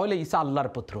তাহলে ঈসা আল্লাহর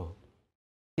পুত্র,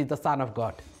 is the son of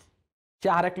god. সে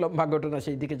আরেক লম্বা ঘটনা,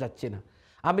 সেই দিকে যাচ্ছি না।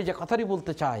 আমি যে কথাটি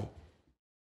বলতে চাই,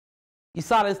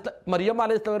 ঈসা মরিয়ম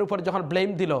আলাইহিস সালামের উপর যখন ব্লেম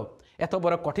দিল, এত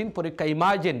বড় কঠিন পরীক্ষা,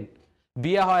 ইমাজিন,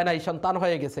 বিয়ে হয় নাই, সন্তান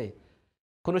হয়ে গেছে,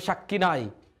 কোনো সাক্ষী নাই,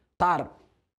 তার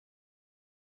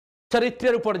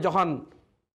চরিত্রের উপর যখন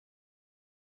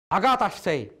আঘাত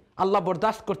আসছে, আল্লাহ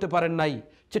বরদাস্ত করতে পারেন নাই।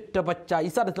 ছোট্ট বাচ্চা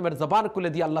ঈসা আলাইহিস সালামের জবান খুলে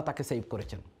দিয়ে আল্লাহ তাকে সেভ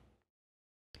করেছেন।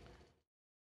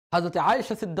 হযরত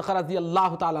আয়েশা সিদ্দিকা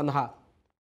রাদিয়াল্লাহু তাআলা আনহা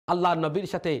আল্লাহর নবীর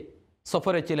সাথে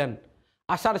সফরে ছিলেন।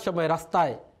 আসার সময়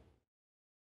রাস্তায়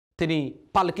তিনি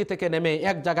পালকি থেকে নেমে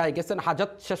এক জায়গায় গেছেন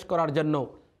হাজত শেষ করার জন্য।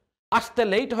 আসতে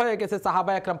লেট হয়ে গেছে,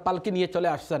 সাহাবা একরাম পালকি নিয়ে চলে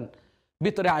আসছেন।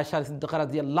 ভিতরে আয়েশা সিদ্দিকা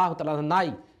রাদিয়াল্লাহু তাআলা নাই।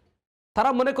 তারা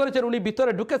মনে করেছেন উনি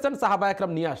ভিতরে ঢুকেছেন, সাহাবা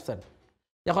একরাম নিয়ে আসছেন।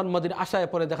 এখন মদিনা আসায়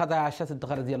পরে দেখা যায় আয়েশা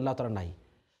সিদ্দিকা রাদিয়াল্লাহু তাআলা নাই।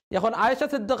 এখন আয়েশা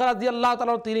সিদ্দিকা রাদিয়াল্লাহু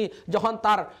তাআলা তিনি যখন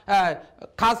তার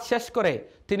কাজ শেষ করে,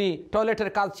 তিনি টয়লেটের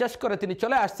কাজ শেষ করে তিনি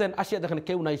চলে আসছেন, আসিয়া দেখেন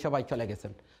কেউ নাই, সবাই চলে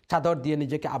গেছেন। চাদর দিয়ে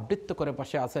নিজেকে আবৃত্ত করে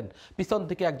বসে আছেন। পিছন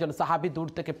থেকে একজন সাহাবী দূর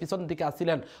থেকে পিছন দিকে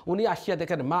আসছিলেন, উনি আসিয়া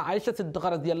দেখেন মা আয়েশা সিদ্দিকা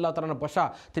রাদিয়াল্লাহু তাআলা বসা।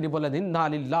 তিনি বলেন ইন্না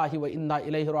লিল্লাহি ওয়া ইন্না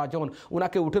ইলাইহি রাজিউন।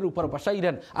 উনাকে উটের উপর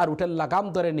বসাইলেন, আর উটের লাগাম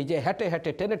ধরে নিজে হেঁটে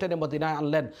হেঁটে টেনে টেনে মদিনায়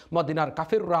আনলেন। মদিনার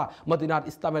কাফিররা, মদিনার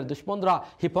ইসলামের দুশমনরা,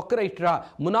 হিপোক্রেটরা,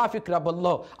 মুনাফিকরা বলল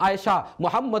আয়েশা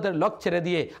মুহাম্মদের লোক ছেড়ে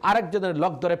দিয়ে আরেকজনের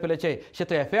লোক ধরে ফেলেছে, সে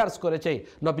তো অ্যাফেয়ার্স করেছে।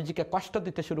 নবীজিকে কষ্ট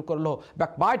দিতে শুরু করলো,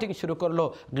 ব্যাকবাইটিং শুরু করলো,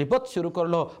 গীবত শুরু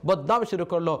করলো, বদনাম শুরু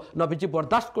করলো। নবীজি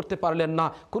বরদাস্ত করতে পারলেন না,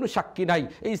 কোনো সাক্ষী নাই।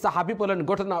 এই সাহাবী বলেন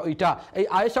ঘটনা ওইটা, এই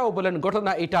আয়েশাও বলেন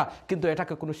ঘটনা এইটা, কিন্তু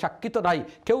এটাকে কোনো সাক্ষী তো নাই,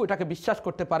 কেউ এটাকে বিশ্বাস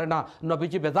করতে পারে না।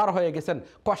 নবীজি বেজার হয়ে গেছেন,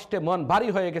 কষ্টে মন ভারী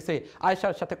হয়ে গেছে,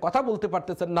 আয়েশার সাথে কথা বলতে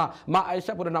পারতেছেন না। মা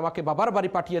আয়েশা বলেন আমাকে বাবার বাড়ি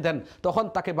পাঠিয়ে দেন। তখন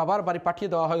তাকে বাবার বাড়ি পাঠিয়ে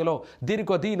দেওয়া হয়ে গেল।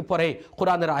 দীর্ঘদিন পরে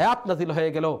কোরআনের আয়াত নাজিল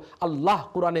হয়ে গেল। আল্লাহ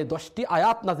কোরআনে 10টি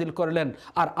আয়াত নাজিল করলেন,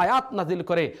 আর আয়াত নাজিল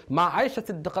করে মা আয়েশা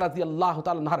সিদ্দিকা রাদিয়াল্লাহু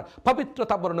তাআলা আনহার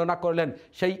পবিত্রতা বর্ণনা করলেন।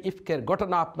 সেই ইফকের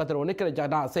ঘটনা আপনাদের অনেকের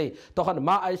জানা আছে। তখন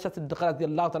মা আয়েশা সিদ্দিকা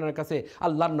রাদিয়াল্লাহু তাআলার কাছে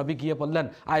আল্লাহর নবী গিয়ে বললেন,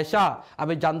 আয়েশা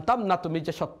আমি জানতাম না তুমি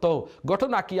যে সত্য,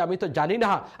 ঘটনা কি আমি তো জানি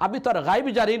না, আমি তো আর গায়ব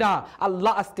জানি না।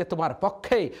 আল্লাহ আজকে তোমার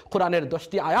পক্ষে কোরআনের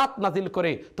 10টি আয়াত নাজিল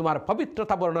করে তোমার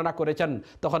পবিত্রতা বর্ণনা করেছেন।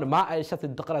 তখন মা আয়েশা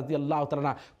সিদ্দিকা রাদিয়াল্লাহু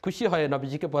তাআলা খুশি হয়ে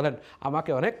নবীজিকে বলেন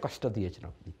আমাকে অনেক কষ্ট দিয়েছেন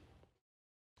আপনি।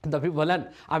 নবী বলেন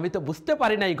আমি তো বুঝতে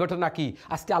পারি না এই ঘটনা কি,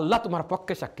 আজকে আল্লাহ তোমার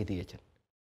পক্ষে সাক্ষী দিয়েছেন।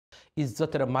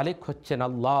 ইজ্জতের মালিক হচ্ছেন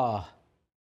আল্লাহ।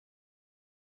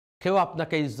 কেউ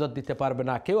আপনাকে ইজ্জত দিতে পারবে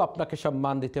না, কেউ আপনাকে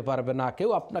সম্মান দিতে পারবে না, কেউ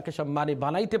আপনাকে সম্মানী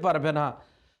বানাইতে পারবে না।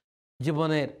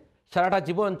 জীবনের সারাটা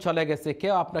জীবন চলে গেছে,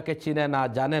 কেউ আপনাকে চিনে না,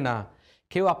 জানে না,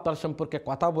 কেউ আপনার সম্পর্কে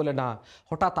কথা বলে না।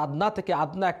 হঠাৎ আদনা থেকে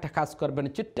আদনা একটা কাজ করবেন,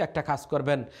 ছোট্ট একটা কাজ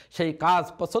করবেন, সেই কাজ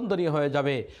পছন্দনীয় হয়ে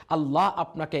যাবে। আল্লাহ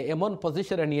আপনাকে এমন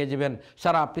পজিশনে নিয়ে যাবেন,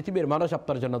 সারা পৃথিবীর মানুষ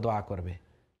আপনার জন্য দোয়া করবে।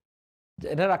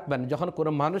 জেনে রাখবেন, যখন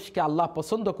কোনো মানুষকে আল্লাহ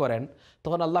পছন্দ করেন,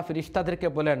 তখন আল্লাহ ফেরেশতাদেরকে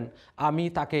বলেন আমি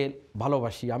তাকে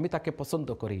ভালোবাসি, আমি তাকে পছন্দ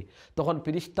করি। তখন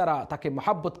ফেরেশতারা তাকে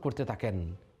মহব্বত করতে থাকেন।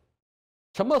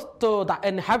 সমস্ত the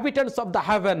inhabitants of the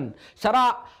haven, সারা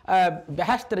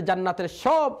বেহেশতের জান্নাতের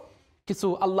সব কিছু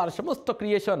আল্লাহর সমস্ত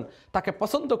ক্রিয়েশন তাকে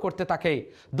পছন্দ করতে থাকে,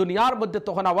 দুনিয়ার মধ্যে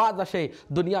তখন আওয়াজ আসে,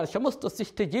 দুনিয়ার সমস্ত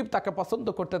সৃষ্টিজীব তাকে পছন্দ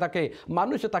করতে থাকে,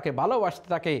 মানুষও তাকে ভালোবাসতে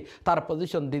থাকে, তার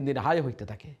পজিশন দিন দিন হাই হইতে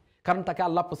থাকে, কারণ তাকে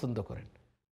আল্লাহ পছন্দ করেন।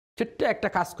 ছোট্ট একটা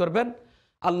কাজ করবেন,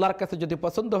 আল্লাহর কাছে যদি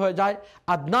পছন্দ হয়ে যায়,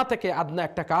 আদনা থেকে আদনা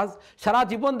একটা কাজ, সারা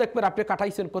জীবন দেখবেন আপনি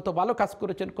কাটাইছেন, কত ভালো কাজ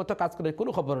করেছেন, কত কাজ করে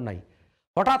কোনো খবর নাই।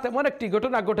 হঠাৎ এমন একটি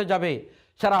ঘটনা ঘটে যাবে,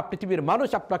 সারা পৃথিবীর মানুষ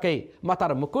আপনাকে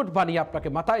মাথার মুকুট বানিয়ে আপনাকে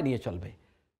মাথায় নিয়ে চলবে।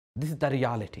 This is the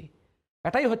reality.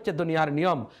 এটাই হচ্ছে দুনিয়ার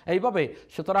নিয়ম। এইভাবে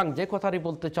সুতরাং যে কথাটি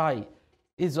বলতে চাই,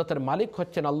 ইজ্জতের মালিক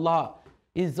হচ্ছেন আল্লাহ,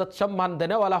 ইজ্জত সম্মান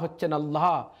দেনেওয়ালা হচ্ছেন আল্লাহ।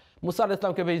 মুসা আলাইহিস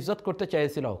সালামকে বেইজ্জত করতে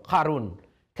চেয়েছিল কারুন।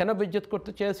 কেন বেইজ্জত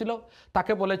করতে চেয়েছিল?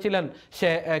 তাকে বলেছিলেন সে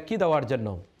কি দেওয়ার জন্য?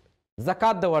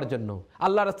 যাকাত দেওয়ার জন্য,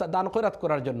 আল্লাহর রাস্তায় দান খয়রাত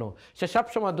করার জন্য। সে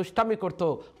সবসময় দুষ্টামি করতো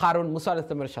কারুন মুসা আলাইহিস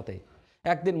সালামের সাথে।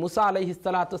 একদিন মুসা আলাইহিস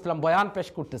সালাম বয়ান পেশ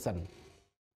করতেছেন,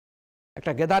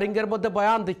 একটা গ্যাদারিংয়ের মধ্যে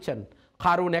বয়ান দিচ্ছেন।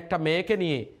 কারুন একটা মেয়েকে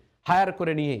নিয়ে হায়ার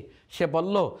করে নিয়ে সে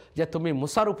বলল যে তুমি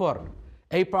মুসার উপর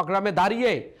এই প্রোগ্রামে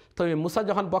দাঁড়িয়ে, তুমি মুসা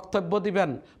যখন বক্তব্য দিবেন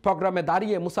প্রোগ্রামে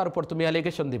দাঁড়িয়ে মুসার উপর তুমি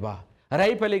অ্যালিগেশন দিবা,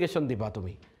 রেপ অ্যালিগেশন দিবা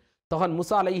তুমি। তখন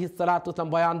মুসা আলাইহিস সালাম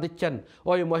বয়ান দিচ্ছেন,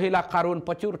 ওই মহিলা কারুন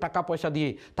প্রচুর টাকা পয়সা দিয়ে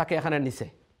তাকে এখানে নিছে।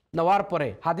 নেওয়ার পরে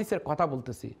হাদিসের কথা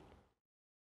বলতেছি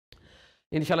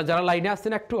ইনশাল্লাহ, যারা লাইনে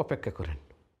আসছেন একটু অপেক্ষা করেন,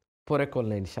 পরে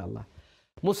করলে ইনশাল্লাহ।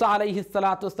 মুসা আলাইহিস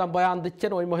সালাম বয়ান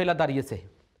দিচ্ছেন, ওই মহিলা দাঁড়িয়েছে।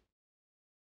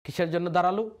 কিসের জন্য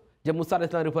দাঁড়ালো? যে মুসা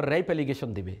আলাইহিস সালামের উপর রেপ অ্যালিগেশন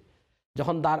দিবে।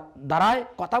 যখন দাঁড়ায়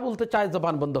কথা বলতে চায়,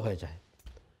 জবান বন্ধ হয়ে যায়,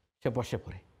 সে বসে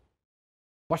পড়ে।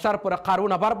 বসার পরে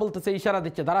কারুন আবার বলতেছে, ইশারা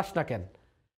দিচ্ছে দাঁড়াস না কেন।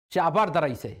 সে আবার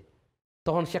দাঁড়াইছে।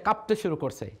 তখন সে কাঁপতে শুরু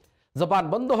করছে, জবান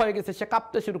বন্ধ হয়ে গেছে, সে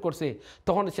কাঁপতে শুরু করছে।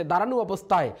 তখন সে দাঁড়ানো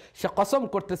অবস্থায় সে কসম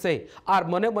করতেছে, আর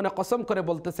মনে মনে কসম করে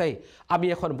বলতেছে, আমি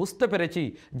এখন বুঝতে পেরেছি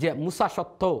যে মুসা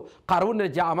সত্য, কারুনের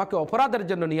যে আমাকে অপরাধের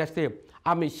জন্য নিয়ে আসছে,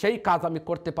 আমি সেই কাজ আমি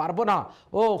করতে পারবো না।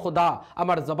 ও খোদা,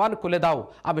 আমার জবান খুলে দাও,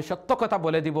 আমি সত্য কথা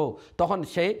বলে দিব। তখন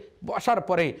সে বসার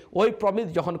পরে ওই প্রমিস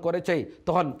যখন করেছে,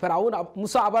 তখন ফেরাউন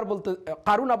মুসা আবার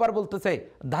কারুন আবার বলতেছে,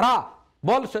 দাঁড়া,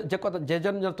 বল যে কথা, যে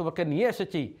জন্য তোমাকে নিয়ে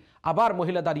এসেছি। আবার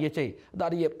মহিলা দাঁড়িয়েছে,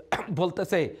 দাঁড়িয়ে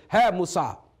বলতেছে, হ্যাঁ মুসা,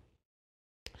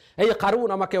 এই কারুন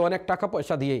আমাকে অনেক টাকা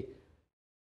পয়সা দিয়ে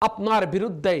আপনার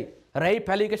বিরুদ্ধে রেপ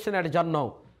অ্যালিগেশনের জন্য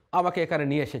আমাকে এখানে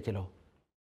নিয়ে এসেছিল।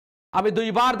 আমি 2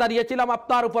 বার দাঁড়িয়েছিলাম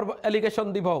আপনার উপর অ্যালিগেশন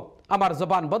দিব, আমার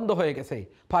জবান বন্ধ হয়ে গেছে,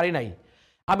 পারি নাই।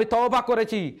 আমি তওবা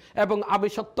করেছি এবং আমি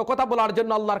সত্য কথা বলার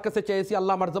জন্য আল্লাহর কাছে চেয়েছি,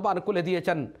 আল্লাহ আমার জবান খুলে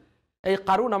দিয়েছেন। এই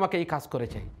কারুন আমাকে এই কাজ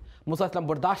করেছে। মুসা ইসলাম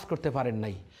বরদাস্ত করতে পারেন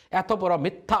নাই। এত বড়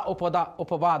মিথ্যা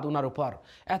অপবাদ উনার উপর,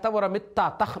 এত বড় মিথ্যা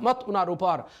তাহমত উনার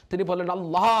উপর। তিনি বলেন,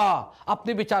 আল্লাহ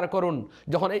আপনি বিচার করুন।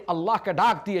 যখন এই আল্লাহকে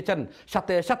ডাক দিয়েছেন,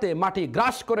 সাথে সাথে মাটি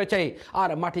গ্রাস করেছে, আর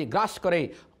মাটি গ্রাস করে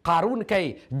কারুনকে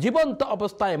জীবন্ত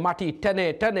অবস্থায় মাটি টেনে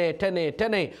টেনে টেনে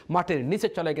টেনে মাটির নিচে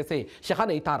চলে গেছে।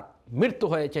 সেখানেই তার মৃত্যু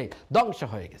হয়েছে, ধ্বংস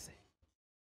হয়ে গেছে।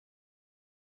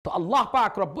 তো আল্লাহ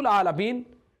পাক রব্বুল আলামিন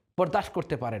বরদাস্ত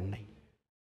করতে পারেন নাই।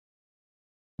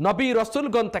 নবী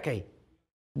রসুলগণ থেকে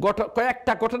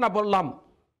কয়েকটা ঘটনা বললাম,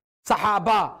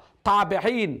 সাহাবা,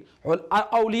 তাবেঈন,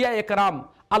 আউলিয়া একরাম,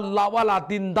 আল্লাহওয়ালা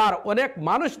দিনদার অনেক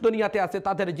মানুষ দুনিয়াতে আছে,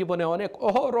 তাদের জীবনে অনেক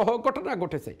অহরহ ঘটনা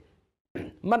ঘটেছে।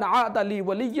 মান আদা লি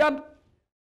ওয়ালিয়ান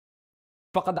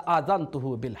ফাকাদ আযানতুহু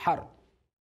বিল হারব।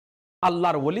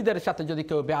 আল্লাহর ওলিদের সাথে যদি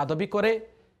কেউ বেয়াদবি করে,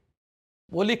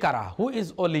 ওলি কারা? হু ইজ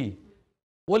ওলি?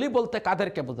 ওলি বলতে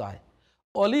কাদেরকে বোঝায়?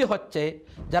 ওলি হচ্ছে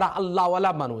যারা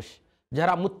আল্লাহওয়ালা মানুষ,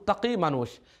 যারা মুত্তাকি মানুষ,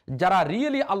 যারা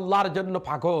রিয়েলি আল্লাহর জন্য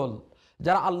পাগল,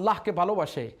 যারা আল্লাহকে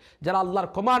ভালোবাসে, যারা আল্লাহর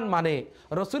কমান্ড মানে,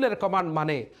 রসুলের কমান্ড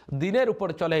মানে, দিনের উপর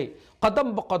চলে, কদম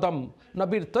বকদম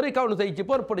নবীর তরিকা অনুযায়ী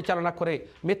জীবন পরিচালনা করে,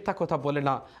 মিথ্যা কথা বলে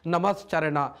না, নামাজ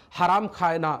ছাড়ে না, হারাম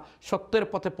খায় না, সত্যের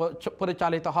পথে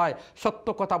পরিচালিত হয়, সত্য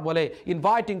কথা বলে,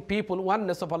 ইনভাইটিং পিপল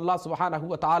ওয়াননেস অফ আল্লাহ সুবহানাহু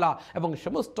ওয়া তাআলা, এবং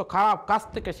সমস্ত খারাপ কাজ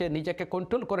থেকে সে নিজেকে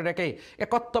কন্ট্রোল করে রেখে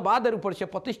একত্ববাদের উপর সে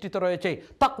প্রতিষ্ঠিত রয়েছে,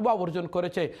 তাকওয়া অর্জন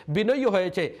করেছে, বিনয়ী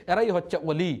হয়েছে। এরাই হচ্ছে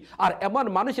ওলি। আর এমন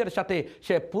মানুষের সাথে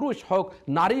সে পুরুষ হোক,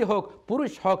 নারী হোক,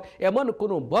 পুরুষ হোক, এমন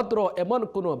কোনো ভদ্র, এমন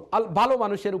কোনো ভালো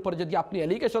মানুষের উপর যদি আপনি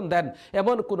অ্যালিগেশন দেন,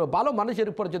 এমন কোনো ভালো মানুষের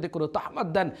উপর যদি কোনো তাহমত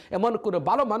দেন, এমন কোনো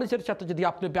ভালো মানুষের সাথে যদি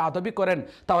আপনি বেয়াদবি করেন,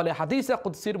 তাহলে হাদিসে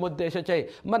কুদসির মধ্যে এসেছে,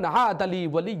 মান আদা লি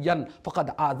ওয়ালিয়ান ফাকাদ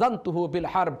আযানতুহু বিল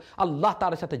হারব। আল্লাহ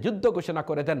তার সাথে যুদ্ধ ঘোষণা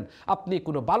করে দেন। আপনি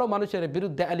কোনো ভালো মানুষের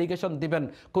বিরুদ্ধে অ্যালিগেশন দিবেন,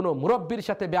 কোনো মুরব্বির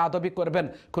সাথে বেয়াদবি করবেন,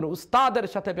 কোনো উস্তাদের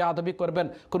সাথে বেয়াদবি করবেন,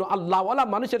 কোনো আল্লাহওয়ালা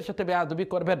মানুষের সাথে বেয়াদবি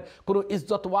করবেন, কোনো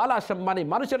ইজ্জতওয়ালা সম্মানী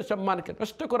মানুষের সম্মানকে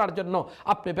নষ্ট করার জন্য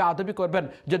আপনি বেয়াদবি করবেন,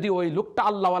 যদি ওই লোকটা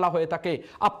আল্লাহওয়ালা হয়ে থাকে,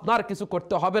 আপনার কিছু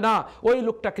করতে হবে না, ওই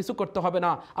লোকটা কিছু করতে হবে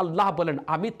না। আল্লাহ বলেন,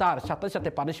 আমি তার সাথে সাথে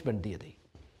পানিশমেন্ট দিয়ে দিই।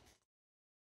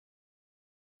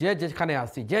 যে যেখানে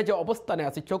আসি, যে যে অবস্থানে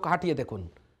আসি, চোখ হাঁটিয়ে দেখুন,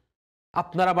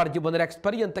 আপনার আমার জীবনের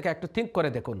এক্সপেরিয়েন্স থেকে একটু থিঙ্ক করে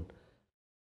দেখুন,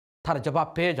 তার জবাব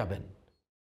পেয়ে যাবেন।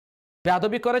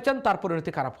 বেয়াদবি করেছেন, তার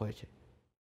পরিণতি খারাপ হয়েছে।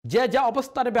 যে যা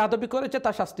অবস্থানে বেয়াদবি করেছে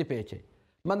তার শাস্তি পেয়েছে।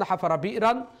 মান হাফারা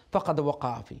বিরান ফাকাদ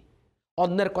ওয়াকা ফি।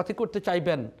 অন্যের ক্ষতি করতে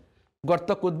চাইবেন, গর্ত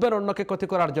কুদবেন অন্যকে ক্ষতি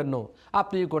করার জন্য,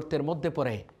 আপনি গর্তের মধ্যে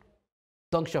পড়ে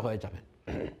ধ্বংস হয়ে যাবেন,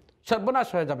 সর্বনাশ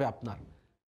হয়ে যাবে আপনার।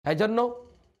 এই জন্য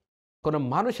কোনো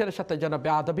মানুষের সাথে যেন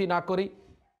বেয়াদবি না করি।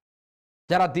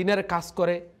 যারা দিনের কাজ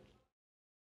করে,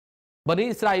 বনি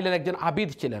ইসরাইলের একজন আবিদ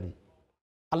ছিলেন,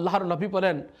 আল্লাহর নবী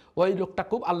বলেন ওই লোকটা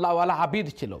খুব আল্লাহওয়ালা আবিদ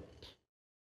ছিল,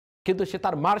 কিন্তু সে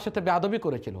তার মার সাথে বেয়াদবি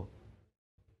করেছিল।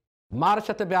 মার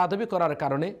সাথে বেয়াদবি করার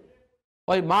কারণে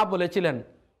ওই মা বলেছিলেন,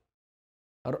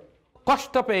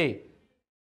 কষ্ট পেয়ে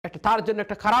তার জন্য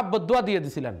একটা খারাপ বদদুয়া দিয়ে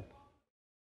দিয়েছিলেন,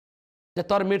 যে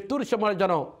তোর মৃত্যুর সময়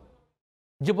যেন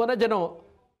জীবনে যেন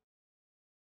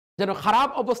যেন খারাপ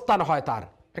অবস্থান হয়, তার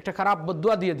একটা খারাপ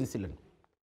বদদুয়া দিয়ে দিয়েছিলেন।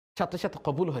 সাথে সাথে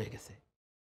কবুল হয়ে গেছে।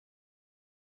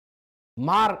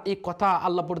 মার এই কথা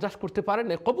আল্লাহ বরদাস্ত করতে পারেন,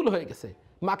 কবুল হয়ে গেছে।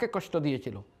 মাকে কষ্ট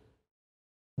দিয়েছিল।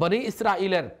 বনি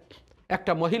ইসরাইলের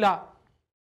একটা মহিলা,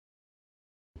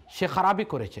 সে খারাপই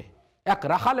করেছে, এক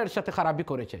রাখালের সাথে খারাপই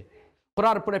করেছে,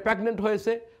 করার পরে প্রেগনেন্ট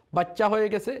হয়েছে, বাচ্চা হয়ে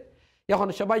গেছে। এখন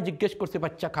সবাই জিজ্ঞেস করছে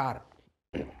বাচ্চা কার,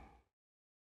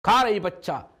 কার এই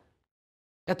বাচ্চা,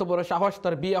 এত বড় সাহস,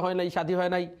 তার বিয়ে হয় নাই, শাদী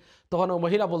হয় নাই। তখন ও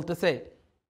মহিলা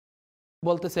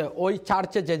বলতেছে ওই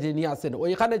চার্চে যে যিনি আছেন,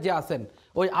 ওইখানে যে আছেন,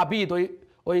 ওই আবিদ,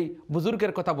 ওই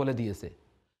বুজুর্গের কথা বলে দিয়েছে।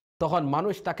 তখন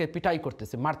মানুষ তাকে পিটাই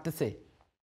করতেছে, মারতেছে,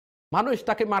 মানুষ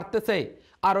তাকে মারতেছে,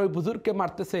 আর ওই বুজুর্গকে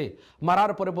মারতেছে।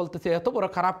 মারার পরে বলতেছে এত বড়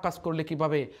খারাপ কাজ করলে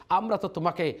কিভাবে, আমরা তো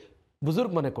তোমাকে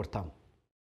বুজুর্গ মনে করতাম।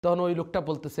 তখন ওই লোকটা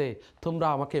বলতেছে তোমরা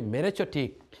আমাকে মেরেছো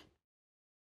ঠিক,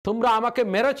 তোমরা আমাকে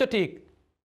মেরেছো ঠিক,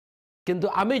 কিন্তু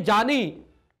আমি জানি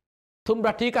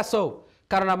তোমরা ঠিক আছো,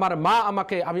 কারণ আমার মা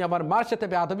আমাকে, আমি আমার মার সাথে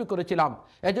বেয়াদবি করেছিলাম,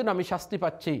 এজন্য আমি শাস্তি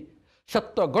পাচ্ছি।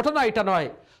 সত্য ঘটনা এটা নয়।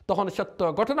 তখন সত্য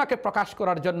ঘটনাকে প্রকাশ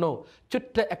করার জন্য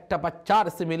ছোট্ট একটা বাচ্চার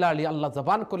সিমিলারলি আল্লাহ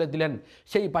জবান করে দিলেন।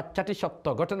 সেই বাচ্চাটি সত্য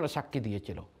ঘটনার সাক্ষী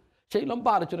দিয়েছিল। সেই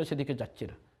লম্বা আলোচনা সেদিকে যাচ্ছে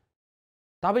না।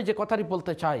 তবে যে কথাটি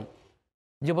বলতে চাই,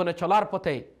 জীবনে চলার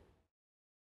পথে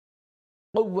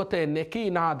কওয়াতে নেকি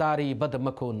না দারি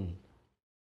বদমকুন,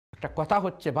 একটা কথা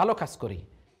হচ্ছে ভালো কাজ করি,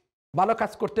 ভালো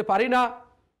কাজ করতে পারি না,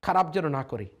 খারাপ যেন না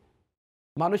করি,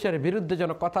 মানুষের বিরুদ্ধে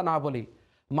যেন কথা না বলি,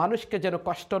 মানুষকে যেন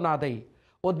কষ্ট না দেই,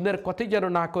 অন্যের ক্ষতি যেন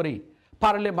না করি,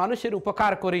 পারলে মানুষের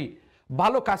উপকার করি,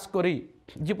 ভালো কাজ করি,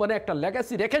 জীবনে একটা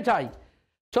লেগাসি রেখে যাই।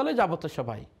 চলে যাব তো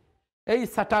সবাই। এই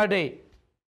স্যাটারডে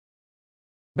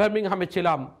বার্মিংহামে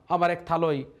ছিলাম, আমার এক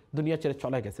থালই দুনিয়া ছেড়ে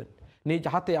চলে গেছেন, নিজ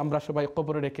হাতে আমরা সবাই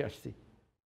কবরে রেখে আসছি।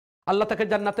 আল্লাহ তাকে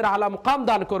জান্নাতের আলা মুকাম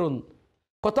দান করুন।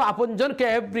 কত আপনজনকে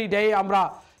এভরিডে আমরা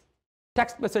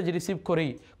টেক্সট মেসেজ রিসিভ করি,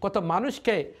 কত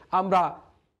মানুষকে আমরা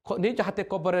নিজ হাতে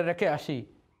কবরে রেখে আসি।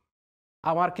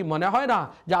 আমার কি মনে হয় না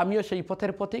যে আমিও সেই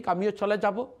পথের পথিক, আমিও চলে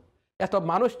যাব? এত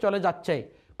মানুষ চলে যাচ্ছে,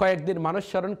 কয়েকদিন মানুষ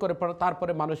স্মরণ করে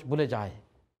তারপরে মানুষ ভুলে যায়।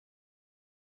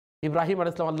 ইব্রাহিম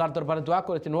আলাইহিস সালাম আল্লাহর দরবারে দোয়া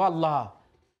করেছেন, ও আল্লাহ,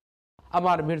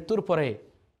 আমার মৃত্যুর পরে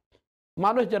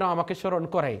মানুষ যেন আমাকে স্মরণ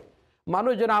করে,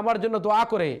 মানুষ যেন আমার জন্য দোয়া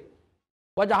করে।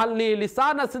 ওয়াজআলনি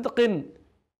লিসানা সিদকিন,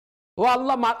 ও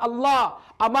আল্লাহ, আল্লাহ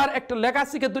আমার একটা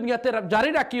লেগাসিকে দুনিয়াতে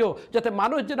জারি রাখিও, যাতে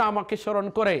মানুষ যেন আমাকে স্মরণ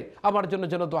করে, আমার জন্য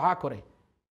যেন দোয়া করে।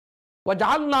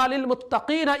 ওয়াজআলনা লিল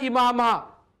মুত্তাকিনা ইমামা,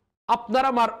 আপনার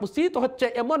আমার উচিত হচ্ছে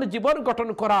এমন জীবন গঠন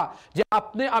করা যে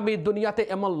আপনি আমি দুনিয়াতে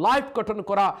এমন লাইফ গঠন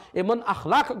করা, এমন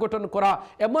আখলাক গঠন করা,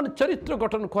 এমন চরিত্র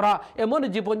গঠন করা, এমন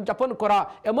জীবনযাপন করা,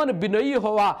 এমন বিনয়ী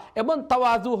হওয়া, এমন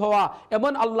তাওয়াজু হওয়া,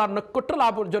 এমন আল্লাহর নৈকট্য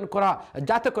লাভ অর্জন করা,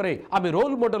 যাতে করে আমি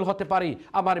রোল মডেল হতে পারি।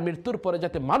 আমার মৃত্যুর পরে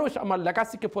যাতে মানুষ আমার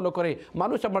লেগাসিকে ফলো করে,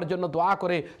 মানুষ আমার জন্য দোয়া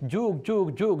করে, যুগ যুগ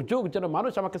যুগ যুগ যেন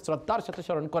মানুষ আমাকে শ্রদ্ধার সাথে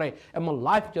স্মরণ করে, এমন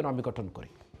লাইফ যেন আমি গঠন করি।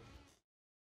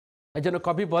 এই জন্য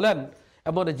কবি বলেন,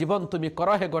 এমন জীবন তুমি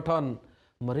করো হে গঠন,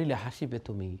 মরিলে হাসিবে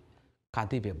তুমি,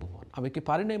 কাঁদিবে ভুবন। আমি কি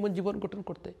পারি না এমন জীবন গঠন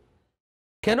করতে?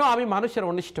 কেন আমি মানুষের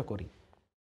অনিষ্ট করি?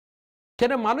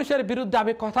 কেন মানুষের বিরুদ্ধে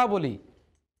আমি কথা বলি?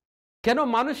 কেন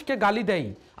মানুষকে গালি দেই?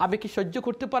 আমি কি সহ্য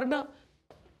করতে পারি না?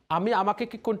 আমি আমাকে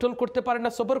কি কন্ট্রোল করতে পারি না,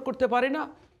 সবর করতে পারি না?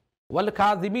 ওয়াল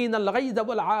কাযিমিনাল গায়যা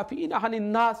ওয়াল আফিনা আনিন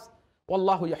নাস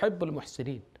ওয়াল্লাহু ইউহিব্বুল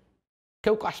মুহসিনিন।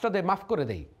 কেউ কষ্ট দেয়, মাফ করে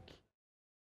দেই,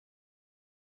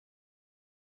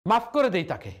 মাফ করে দেই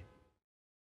তাকে,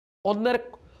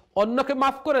 অন্যকে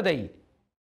মাফ করে দেই।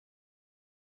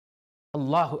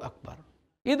 আল্লাহু আকবার।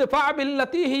 ইদফা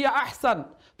বিল্লাতী হিয়া আহসান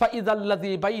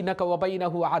ফাইযাল্লাযী বাইনাকা ওয়া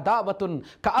বাইনাহু আদাওয়াতুন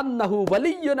কাআন্নাহু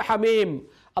ওয়ালিয়্যুন হামীম।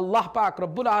 আল্লাহ পাক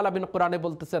রব্বুল আলামিন কোরআনে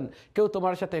বলতেছেন কেউ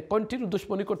তোমার সাথে কন্টিনিউ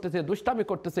দুশ্মনী করতেছে, দুষ্টামি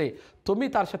করতেছে, তুমি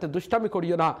তার সাথে দুষ্টামি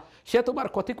করিও না। সে তোমার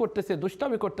ক্ষতি করতেছে,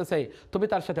 দুষ্টামি করতেছে, তুমি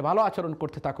তার সাথে ভালো আচরণ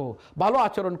করতে থাকো, ভালো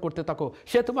আচরণ করতে থাকো।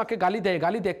 সে তোমাকে গালি দেয়,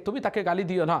 গালি দেখ, তুমি তাকে গালি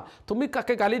দিও না। তুমি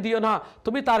কাকে গালি দিও না,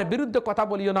 তুমি তার বিরুদ্ধে কথা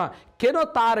বলিও না। কেন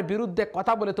তার বিরুদ্ধে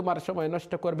কথা বলে তোমার সময়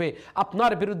নষ্ট করবে?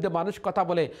 আপনার বিরুদ্ধে মানুষ কথা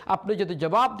বলে, আপনি যদি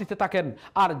জবাব দিতে থাকেন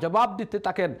আর জবাব দিতে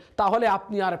থাকেন, তাহলে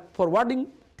আপনি আর ফরওয়ার্ডিং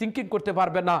থিঙ্কিং করতে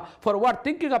পারবেন না, ফরওয়ার্ড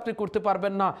থিঙ্কিং আপনি করতে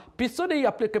পারবেন না, পিছনেই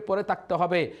আপনাকে পড়ে থাকতে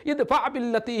হবে। ইদফা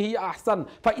বিল্লাতি হি আহসান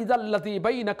ফাইযাল্লাযী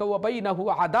বাইনাকা ওয়া বাইনাহু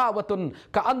আদাওয়াতুন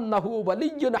কাআন্নাহু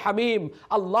ওয়ালিয়্যুন হামীম।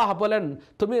 আল্লাহ বলেন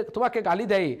তোমাকে গালি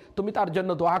দেয়, তুমি তার জন্য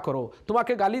দোয়া করো।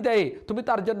 তোমাকে গালি দেয়, তুমি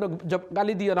তার জন্য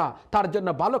গালি দিও না, তার জন্য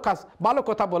ভালো কাজ, ভালো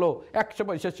কথা বলো। এক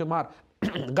সময় সে তোমার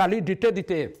গালি দিতে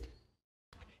দিতে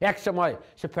এক সময়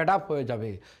সে ফেড আপ হয়ে যাবে,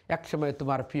 এক সময়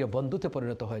তোমার প্রিয় বন্ধুতে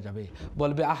পরিণত হয়ে যাবে।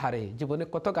 বলবে আহারে, জীবনে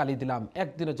কত গালি দিলাম,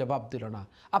 একদিনও জবাব দিল না।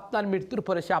 আপনার মৃত্যুর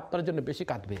পরে সে আপনার জন্য বেশি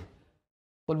কাঁদবে,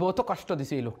 বলবে অত কষ্ট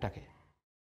দিছে এই লোকটাকে,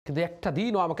 কিন্তু একটা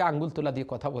দিনও আমাকে আঙ্গুল তোলা দিয়ে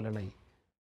কথা বলে নাই।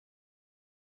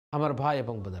 আমার ভাই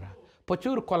এবং বোনেরা,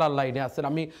 প্রচুর কলার লাইনে আছেন,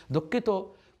 আমি দুঃখিত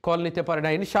কল নিতে পারি না।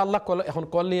 ইনশাআল্লাহ এখন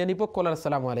কল নিয়ে নিব। কলার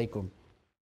আসসালামু আলাইকুম।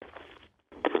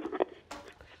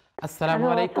 আসসালামু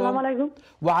আলাইকুম।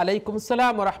 ওয়া আলাইকুম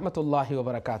আসসালাম ওয়া রাহমাতুল্লাহি ওয়া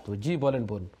বারাকাতুহু। জি বলেন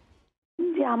বোন।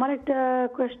 জি, আমার একটা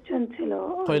কোশ্চেন ছিল।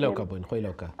 কইলাওকা বোন,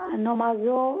 কইলাওকা।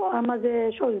 নামাজও আমাদের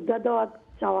সজদা দেওয়া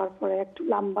যাওয়ার পরে একটু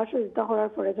লম্বা সজদা করার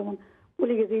পরে যেমন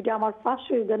ভুলে গেছি এটা আমার ফার্স্ট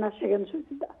সজদা না সেকেন্ড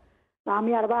সজদা,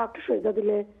 আমি আর একটা সজদা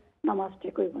দিলে নামাজ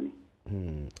ঠিক হইব না।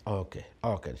 ওকে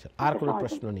ওকে, আর কোনো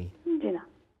প্রশ্ন নেই? জি না।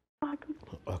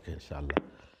 ওকে ইনশাআল্লাহ।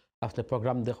 আপনি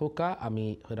প্রোগ্রাম দেখো কা আমি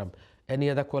হইরাম। Any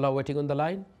other collar waiting on the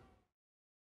line?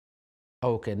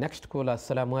 Okay, next কলার।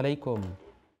 আসসালামু আলাইকুম।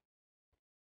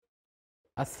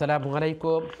 আসসালামু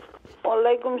আলাইকুম।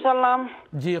 ওয়ালাইকুম সালাম।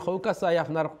 জি খৌকা সাই,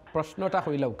 আপনার প্রশ্নটা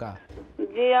হইলাওকা?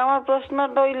 জি, আমার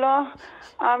প্রশ্নটা হইল,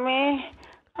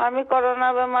 আমি করোনা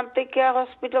বেমার থেকে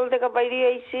হসপিটাল থেকে বাইরে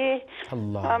আইছি।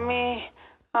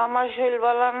 আমার শরীর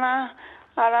ভালো না,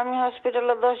 আর আমি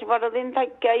হসপিটালে 10-12 দিন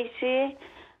থাকি আইছি।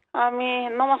 আমি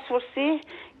নামাজ পড়ছি,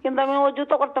 কিন্তু আমি ওযু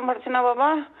তো করতে পারছি না বাবা।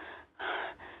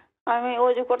 আমি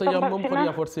ওযু করতে পারছি না। তায়াম্মুম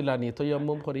করিয়া পড়ছিলানি?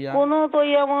 তায়াম্মুম করিয়া? কোনো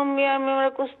তায়াম্মুম আমি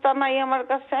কুস্তা নাই আমার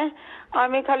কাছে।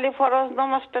 আমি খালি ফরজ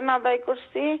নামাজটা আদায়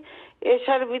করছি,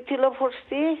 এশার বিথিল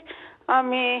পড়ছি।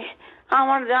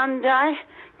 আমার জান যায়,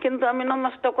 কিন্তু আমি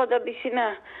নামাজটা কজা দিছি না।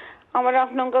 আমার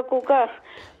আপনাকে কুকা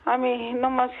আমি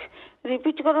নামাজ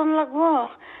রিপিট করন লাগবো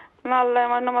না আল্লাহ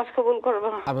আমার নামাজ কবুল করবো?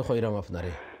 আমি কইরাম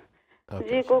আপনারে।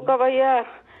 জি কুকা ভাইয়া।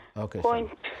 ওকে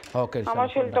ওকে, আমার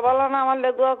শরীরটা ভালো না, আমার লে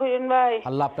দোয়া করেন ভাই।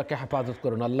 আল্লাহ আপনাকে হেফাজত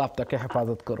করুন, আল্লাহ আপনাকে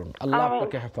হেফাজত করুন, আল্লাহ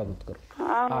আপনাকে হেফাজত করুন।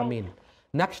 আমিন।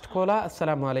 নেক্সট কলার।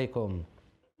 আসসালামু আলাইকুম।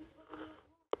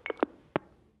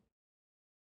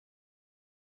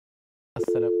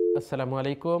 আসসালামু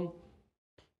আলাইকুম।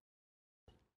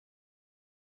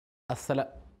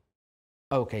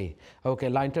 ওকে ওকে,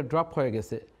 লাইনটা ড্রপ হয়ে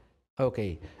গেছে। ওকে,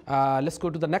 let's go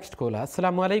to the next কলার।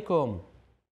 আসসালামু আলাইকুম।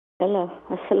 হ্যালো,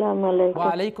 আসসালামু আলাইকুম। ওয়া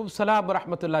আলাইকুম সালাম ওয়া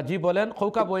রাহমাতুল্লাহ। জি বলেন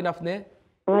খৌকা বইন আপনি?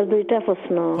 আমার দুইটা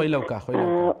প্রশ্ন। কইলাওকা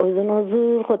ওজন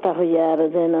ওযুর কথা হইয়া আর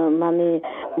যেন মানে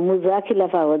মুজা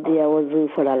খিলাফা দিয়া ওযু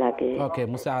পড়া লাগে। ওকে,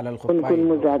 মুসা আলাল কোন খুফাই। কোন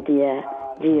মুজা দিয়া?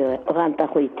 জি ওখানটা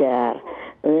কইতে আর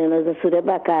সুরে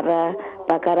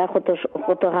বাকারা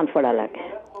কত খান পড়া লাগে?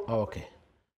 ওকে,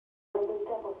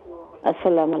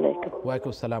 আসসালামু আলাইকুম।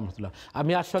 ওয়ালাইকুম সালাম রাহমাতুল্লাহ।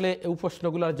 আমি আসলে এই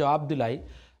প্রশ্নগুলোর জবাব দিলাই।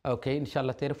 ওকে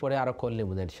ইনশাআল্লাহ, এরপরে আরো করলে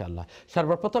মনে ইনশাআল্লাহ।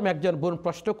 সর্বপ্রথম একজন বোন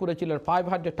প্রশ্ন করেছিলেন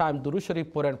 500 টাইম দুরূদ শরীফ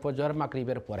পড়েন ফজর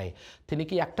মাগরিবের পরে, তিনি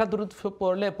কি একটা দুরূদ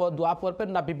পড়লে দোয়া পড়বেন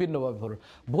না বিভিন্নভাবে পড়বেন?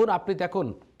 বোন আপনি দেখুন,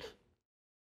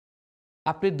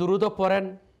 আপনি দুরূদও পড়েন,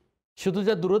 শুধু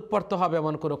যে দুরূদ পড়তে হবে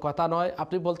এমন কোনো কথা নয়।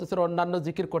 আপনি বলতেছেন অন্যান্য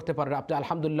জিকির করতে পারেন, আপনি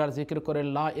আলহামদুলিল্লাহর জিকির করেন,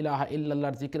 লা ইলাহা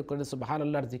ইল্লাল্লাহর জিকির করেন,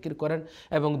 সুবহানাল্লাহর জিকির করেন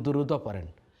এবং দুরূদও পড়েন।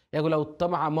 এগুলো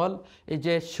উত্তম আমল। এই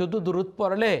যে শুধু দুরূদ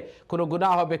পড়লে কোনো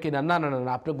গুনাহ হবে কিনা, না না না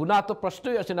না, আপনি গুনাহ তো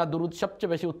প্রশ্নই আসে না। দুরূদ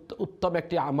সবচেয়ে বেশি উত্তম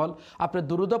একটি আমল। আপনি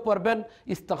দুরূদও পড়বেন,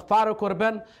 ইস্তিগফারও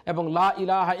করবেন এবং লা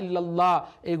ইলাহা ইল্লাল্লাহ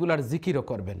এগুলার জিকিরও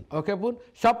করবেন। ওকে বোন,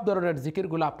 সব ধরনের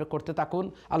জিকিরগুলো আপনি করতে থাকুন,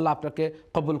 আল্লাহ আপনাকে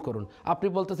কবুল করুন। আপনি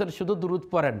বলতেছেন শুধু দুরূদ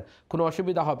পড়েন, কোনো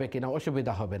অসুবিধা হবে কিনা?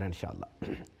 অসুবিধা হবে না ইনশাআল্লাহ।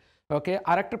 ওকে,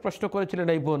 আরেকটা প্রশ্ন করেছিলেন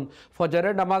এই বোন,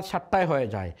 ফজরের নামাজ 7টায় হয়ে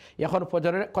যায়, এখন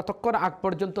ফজরের কতক্ষণ আগ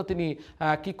পর্যন্ত তিনি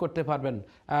কি করতে পারবেন?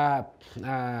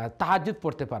 তাহাজ্জুদ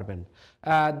পড়তে পারবেন।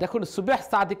 দেখুন, সুবহ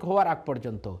সাদিক হওয়ার আগ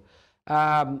পর্যন্ত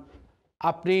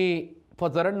আপনি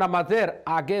ফজরের নামাজের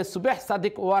আগে সুবহ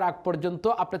সাদিক হওয়ার আগ পর্যন্ত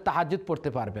আপনি তাহাজ্জুদ পড়তে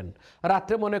পারবেন।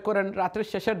 রাত্রে মনে করেন রাত্রের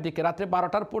শেষের দিকে, রাত্রে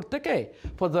 12টার পর থেকে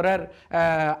ফজরের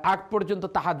আগ পর্যন্ত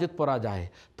তাহাজ্জুদ পড়া যায়।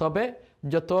 তবে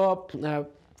যত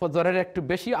ফজরের একটু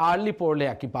বেশি আর্লি পড়লে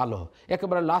আর কি ভালো,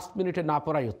 একেবারে লাস্ট মিনিটে না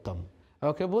পড়াই উত্তম।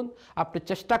 ওকে বোন, আপনি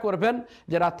চেষ্টা করবেন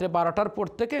যে রাত্রে 12টার পর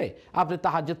থেকে আপনি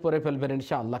তাহাজ্জুদ পড়ে ফেলবেন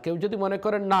ইনশাআল্লাহ। কেউ যদি মনে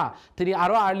করেন না তিনি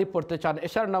আরও আর্লি পড়তে চান,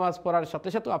 এশার নামাজ পড়ার সাথে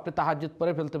সাথে আপনি তাহাজ্জুদ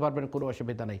পড়ে ফেলতে পারবেন, কোনো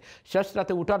অসুবিধা নেই। শেষ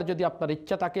রাতে উঠার যদি আপনার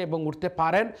ইচ্ছা থাকে এবং উঠতে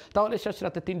পারেন তাহলে শেষ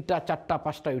রাতে 3টা 4টা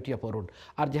 5টায় উঠিয়ে পড়ুন।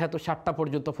 আর যেহেতু 7টা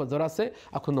পর্যন্ত ফজর আছে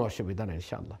কোনো অসুবিধা নেই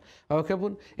ইনশাআল্লাহ। ওকে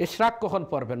বোন, ইশরাক কখন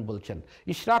পড়বেন বলছেন?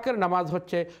 ইশরাকের নামাজ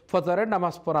হচ্ছে ফজরের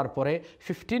নামাজ পড়ার পরে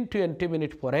 15-20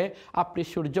 মিনিট পরে আপনি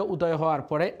সূর্য উদয় হওয়ার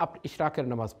পরে আপনি ইশরাকের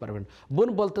নামাজ পড়বেন। বোন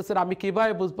বলতেছেন আমি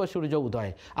কিভাবে বুঝবো সূর্য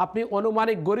উদয়? আপনি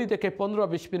অনুমানিক গড়ি দেখে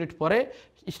 15-20 মিনিট পরে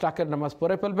ইশরাকের নামাজ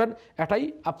পড়ে ফেলবেন, এটাই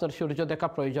আপনার সূর্য দেখা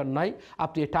প্রয়োজন নাই,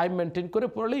 আপনি টাইম মেনটেন করে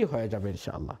পড়লেই হয়ে যাবে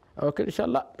ইনশাআল্লাহ। ওকে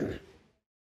ইনশাআল্লাহ।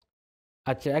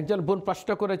 আচ্ছা, একজন বোন প্রশ্ন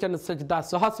করেছেন সেজদা,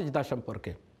 সহা সেজদা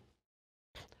সম্পর্কে।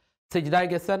 সেজদায়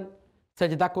গেছেন,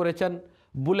 সেজদা করেছেন,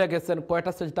 ভুলে গেছেন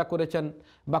কয়টা সেজদা করেছেন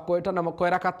বা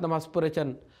কয় রাকাত নামাজ পড়েছেন,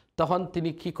 তখন তিনি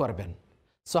কি করবেন?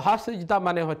 সহা সিজদা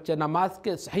মানে হচ্ছে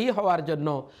নামাজকে সহি হওয়ার জন্য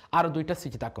আরও 2টা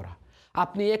সিজদা করা।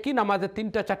 আপনি একই নামাজে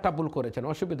 3টা 4টা ভুল করেছেন,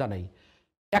 অসুবিধা নেই,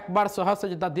 একবার সহা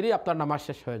সিজদা দিলেই আপনার নামাজ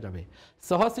শেষ হয়ে যাবে।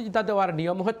 সহা সিজদা দেওয়ার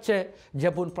নিয়ম হচ্ছে, যে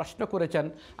বোন প্রশ্ন করেছেন,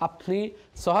 আপনি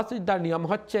সহা সিজদার নিয়ম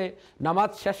হচ্ছে নামাজ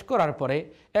শেষ করার পরে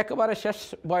একেবারে শেষ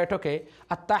বৈঠকে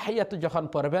আত্তাহিয়াতু যখন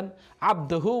পড়বেন,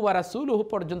 আবদুহু ওয়া রাসূলুহু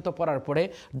পর্যন্ত পড়ার পরে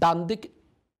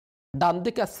ডান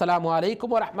দিকে আসসালামু আলাইকুম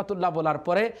ওয়া রাহমাতুল্লাহ বলার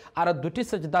পরে আরও 2টি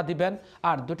সেজদা দিবেন।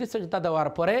 আর 2টি সেজদা দেওয়ার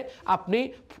পরে আপনি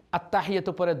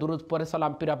আত্তাহিয়াতু পরে দুরুদ পরে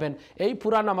সালাম ফিরাবেন। এই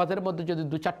পুরা নামাজের মধ্যে যদি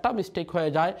 2-4টা মিস্টেক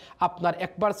হয়ে যায়, আপনার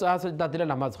একবার সহা সেজদা দিলে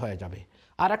নামাজ হয়ে যাবে।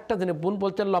 আর একটা জিনিস বোন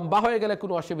বলছেন লম্বা হয়ে গেলে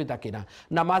কোনো অসুবিধা কিনা?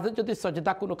 নামাজে যদি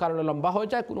সেজদা কোনো কারণে লম্বা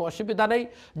হয়ে যায় কোনো অসুবিধা নেই,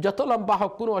 যত লম্বা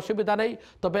হোক কোনো অসুবিধা নেই,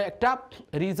 তবে একটা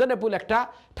রিজনেবল একটা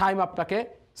টাইম আপনাকে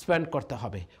স্পেন্ড করতে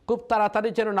হবে। খুব তাড়াতাড়ি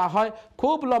যেন না হয়,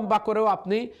 খুব লম্বা করেও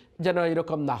আপনি যেন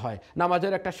এরকম না হয়।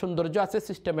 নামাজের একটা সৌন্দর্য আছে,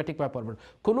 সিস্টেমেটিকভাবে পড়বেন।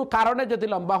 কোনো কারণে যদি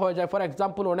লম্বা হয়ে যায়, ফর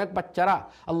এক্সাম্পল অনেক বাচ্চারা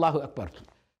আল্লাহু আকবার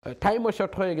টাইমও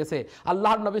শর্ট হয়ে গেছে,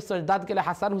 আল্লাহর নবী সাজদাত গেলে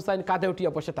হাসান হুসাইন কাঁধে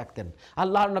উঠিয়ে বসে থাকতেন,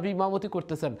 আল্লাহর নবী ইমামতি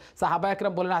করতেছেন, সাহাবা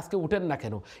একরাম বলেন আজকে উঠেন না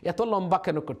কেন, এত লম্বা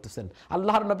কেন করতেছেন?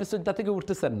 আল্লাহর নবী সাজদা থেকে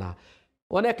উঠতেছেন না,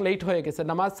 অনেক লেট হয়ে গেছে।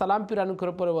 নামাজ সালাম ফিরানো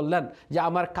করে পরে বললেন যে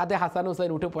আমার কাঁধে হাসান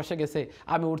হুসাইন উঠে বসে গেছে,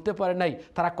 আমি উঠতে পারি নাই,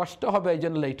 তারা কষ্ট হবে, এই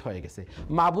জন্য লেট হয়ে গেছে।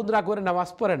 মা বোনরা করে নামাজ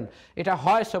পড়েন, এটা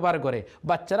হয় সবার ঘরে।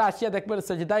 বাচ্চারা আসিয়া দেখবেন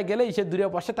সেজদায় গেলেই সে দূরে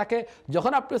বসে থাকে,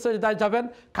 যখন আপনি সেজদায় যাবেন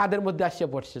কাঁধের মধ্যে আসিয়া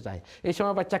বসে যায়। এই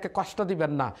সময় বাচ্চাকে কষ্ট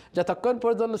দিবেন না, যতক্ষণ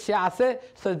পর্যন্ত সে আসে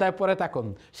সেজদায় পরে থাকুন,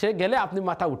 সে গেলে আপনি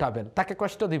মাথা উঠাবেন, তাকে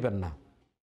কষ্ট দিবেন না,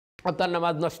 আপনার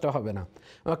নামাজ নষ্ট হবে না।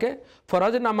 ওকে,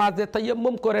 ফরজ নামাজে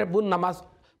তায়াম্মুম করে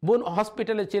বোন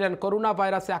হসপিটালে ছিলেন, করোনা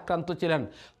ভাইরাসে আক্রান্ত ছিলেন,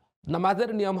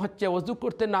 নামাজের নিয়ম হচ্ছে ওযু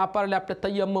করতে না পারলে আপনি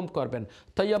তায়াম্মুম করবেন।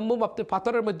 তায়াম্মুম আপনি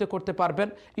পাথরের মধ্যে করতে পারবেন,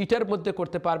 ইটের মধ্যে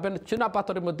করতে পারবেন, চুনা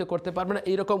পাথরের মধ্যে করতে পারবেন,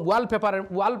 এইরকম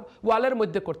ওয়ালের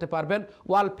মধ্যে করতে পারবেন,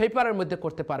 ওয়াল পেপারের মধ্যে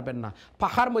করতে পারবেন না।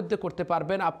 পাখার মধ্যে করতে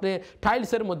পারবেন, আপনি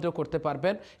টাইলসের মধ্যেও করতে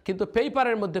পারবেন, কিন্তু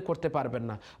পেপারের মধ্যে করতে পারবেন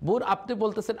না। বোন আপনি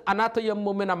বলতেছেন আনা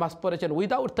তায়াম্মুমে নামাজ পড়েছেন,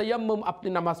 উইদাউট তায়াম্মুম আপনি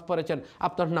নামাজ পড়েছেন,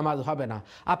 আপনার নামাজ হবে না।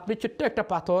 আপনি ছোট্ট একটা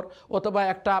পাথর অথবা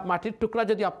একটা মাটির টুকরা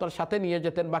যদি আপনার সাথে নিয়ে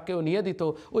যেতেন বা কেউ নিয়ে দিত,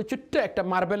 ওই ছোট্ট একটা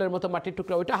মার্বেলের মতো মাটির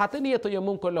টুকরা, ওইটা হাতে নিয়ে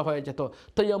তায়াম্মুম করলে হয়ে যেত।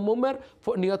 তায়াম্মুমের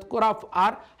নিয়ত করা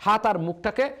আর হাত আর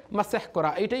মুখটাকে মাসেহ করা,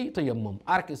 এটাই তায়াম্মুম,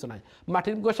 আর কিছু নাই।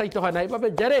 মাটির গোসাইতে হয় না, এইভাবে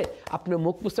জেরে আপনি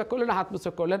মুখ মুসেহ করলেন, হাত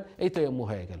মুসেহ করলেন, এই তায়াম্মুম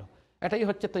হয়ে গেল। এটাই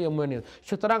হচ্ছে তায়াম্মুমের নিয়ত।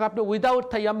 সুতরাং আপনি উইদাউট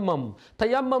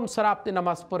তায়াম্মুম ছাড়া আপনি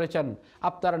নামাজ পড়েছেন,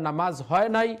 আপনার নামাজ হয়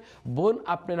নাই। বোন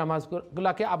আপনি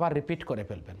নামাজগুলোকে আবার রিপিট করে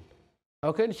ফেলবেন।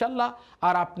 ওকে ইনশাল্লাহ।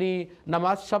 আর আপনি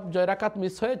নামাজ সব 6 রাকাত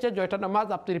মিস হয়েছে, 6টা নামাজ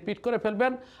আপনি রিপিট করে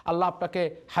ফেলবেন। আল্লাহ আপনাকে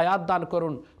হায়াত দান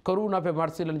করুন, করুণা বেমার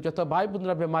ছিলেন, যত ভাই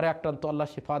বোনরা বেমারে আক্রান্ত আল্লাহ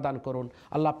শিফা দান করুন,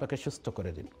 আল্লাহ আপনাকে সুস্থ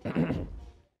করে দিন।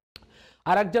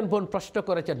 আর একজন বোন প্রশ্ন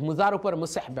করেছেন মুজার উপর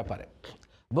মুসাহ ব্যাপারে।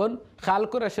 বোন খেয়াল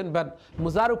করে শুনবেন,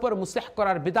 মুজার উপর মুসাহ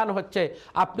করার বিধান হচ্ছে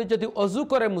আপনি যদি অজু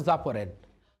করে মুজা পড়েন,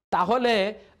 তাহলে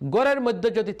ঘরের মধ্যে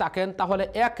যদি থাকেন তাহলে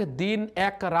 1 দিন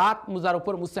 1 রাত মুজার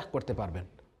উপর মুসাহ করতে পারবেন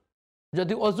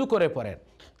যদি অজু করে পড়েন।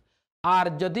 আর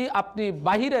যদি আপনি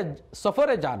বাহিরে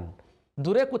সফরে যান,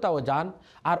 দূরে কোথাও যান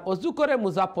আর অজু করে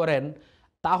মুজা পড়েন,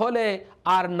 তাহলে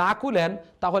আর না খুলেন,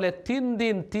 তাহলে 3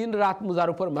 দিন 3 রাত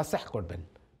মুজার উপর মাসাহ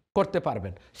করতে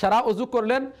পারবেন। সারা অজু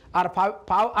করলেন আর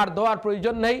পাও আর দেওয়ার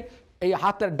প্রয়োজন নেই, এই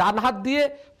হাতের ডান হাত দিয়ে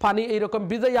পানি এইরকম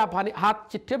ভিজাইয়া পানি হাত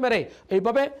চিঠে মেরে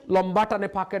এইভাবে লম্বা টানে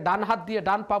পাকে ডান হাত দিয়ে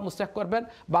ডান পা মুসাহ করবেন,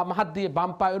 বাম হাত দিয়ে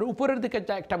বাম পা এর উপরের দিকে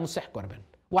যা একটা মুসাহ করবেন,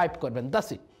 ওয়াইপ করবেন,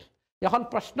 দাসি। এখন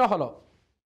প্রশ্ন হলো,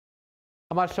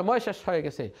 আমার সময় শেষ হয়ে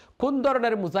গেছে, কোন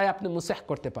ধরনের মুজায় আপনি মুসাহ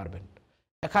করতে পারবেন?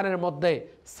 এখানের মধ্যে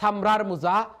সামরার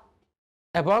মুজা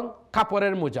এবং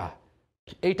কাপড়ের মুজা,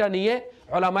 এইটা নিয়ে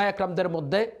উলামায়ে কেরামদের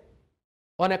মধ্যে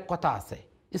অনেক কথা আছে।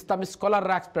 ইসলামিক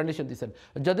স্কলাররা এক্সপ্লেনেশন দিয়েছেন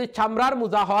যদি চামড়ার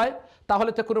মোজা হয়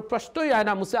তাহলে তো কোনো প্রশ্নই হয়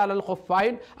না, মুসে আলাল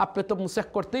খফাইন আপনি তো মুসেক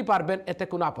করতেই পারবেন, এতে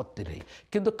কোনো আপত্তি নেই।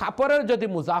 কিন্তু কাপড়ের যদি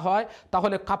মোজা হয়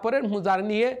তাহলে কাপড়ের মোজা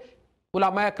নিয়ে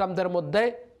উলামা একরামদের মধ্যে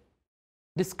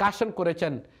ডিসকাশন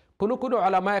করেছেন। কোনো কোনো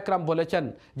উলামা একরাম বলেছেন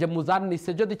যে মুজার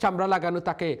নিচে যদি চামড়া লাগানো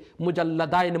থাকে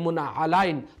মুজাল্লাদাইন মুনা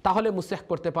আলাইন তাহলে মুসেক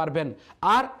করতে পারবেন।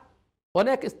 আর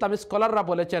অনেক ইসলামিক স্কলাররা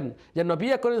বলেছেন যে নবী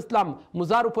করিম ইসলাম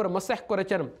মুজার উপর মুসেহ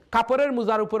করেছেন, কাপড়ের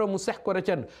মুজার উপরও মুসেহ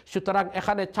করেছেন। সুতরাং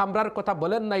এখানে চামড়ার কথা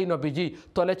বলেন নাই নবীজি,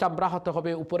 তলে চামড়া হতে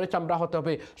হবে, উপরে চামড়া হতে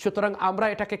হবে। সুতরাং আমরা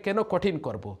এটাকে কেন কঠিন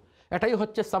করব? এটাই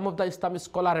হচ্ছে সাম অফ দ্য ইসলামিক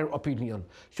স্কলারের অপিনিয়ন।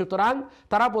 সুতরাং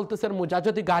তারা বলতেছেন মুজা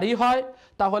যদি গাড়ি হয়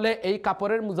তাহলে এই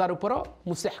কাপড়ের মুজার উপরও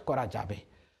মুসেহ করা যাবে।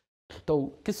 তো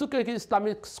কিছু কিছু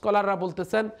ইসলামিক স্কলাররা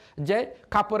বলতেছেন যে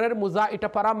কাপড়ের মোজা এটা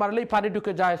পাড়া মারলেই পানি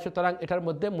ঢুকে যায়, সুতরাং এটার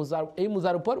মধ্যে এই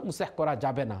মোজার উপর মুসেহ করা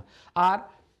যাবে না। আর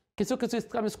কিছু কিছু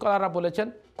ইসলামিক স্কলাররা বলেছেন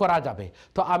করা যাবে।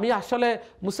 তো আমি আসলে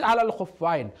মুসে আলাল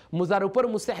খফাইন মোজার উপর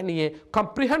মুসেহ নিয়ে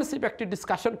কম্প্রিহেন্সিভ একটি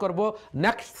ডিসকাশন করব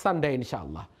নেক্সট সানডে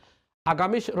ইনশাআল্লাহ।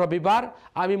 আগামী রবিবার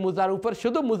আমি মুজার উপর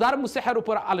শুধু মুজার মুসেহের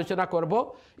উপর আলোচনা করব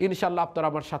ইনশাআল্লাহ। আপনারা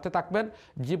আমার সাথে থাকবেন।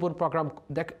 জীবন প্রোগ্রাম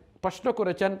প্রশ্ন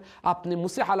করেছেন আপনি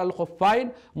মুসে হালাল খফাইন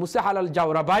মুসে হালাল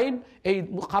জাওরাবাইন এই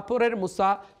কাপড়ের মুসা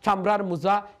চামড়ার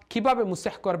মুজা কিভাবে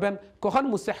মুসেহ করবেন, কখন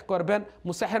মুসেহ করবেন,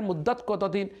 মুসেহের মুদ্দত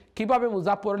কতদিন, কিভাবে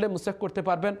মুজা পড়লে মুসেহ করতে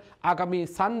পারবেন। আগামী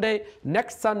সানডে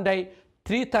নেক্সট সানডে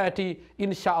 3:30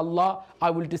 ইনশাআল্লাহ I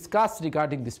will discuss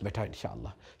regarding this matter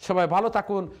ইনশাআল্লাহ। সবাই ভালো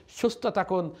থাকুন, সুস্থ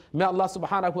থাকুন। মে আল্লাহ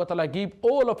সুবহানাহু ওয়া তাআলা give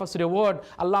all of us reward.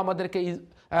 আল্লাহ আমাদেরকে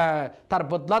তার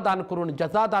বদলা দান করুন,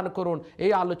 জাযা দান করুন।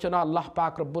 এই আলোচনা আল্লাহ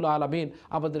পাক রব্বুল আলামিন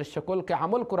আমাদের সকলকে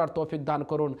আমল করার তৌফিক দান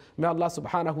করুন। মে আল্লাহ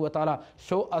সুবহানাহু ওয়া তাআলা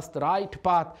show us the right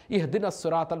path, ইহদিনাস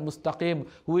সিরাতাল মুস্তাকিম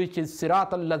হুইচ ইজ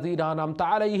সিরাতাল লাযিনা আনআমতা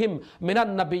আলাইহিম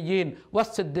মিনান নাবিয়্যিন ওয়াস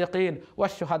সিদ্দিকিন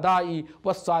ওয়াস শুহাদাই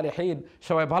ওয়াস সালিহিন।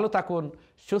 সবাই ভালো থাকুন,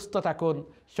 সুস্থ থাকুন,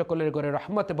 সকলের ঘরে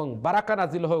রহমত এবং বারাকা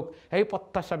নাজিল হোক এই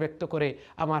প্রত্যাশা ব্যক্ত করে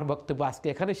আমার বক্তব্য আজকে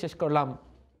এখানে শেষ করলাম।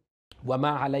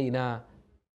 ওয়ামা আলাইনা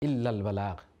ইল্লাল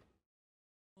বালাগ।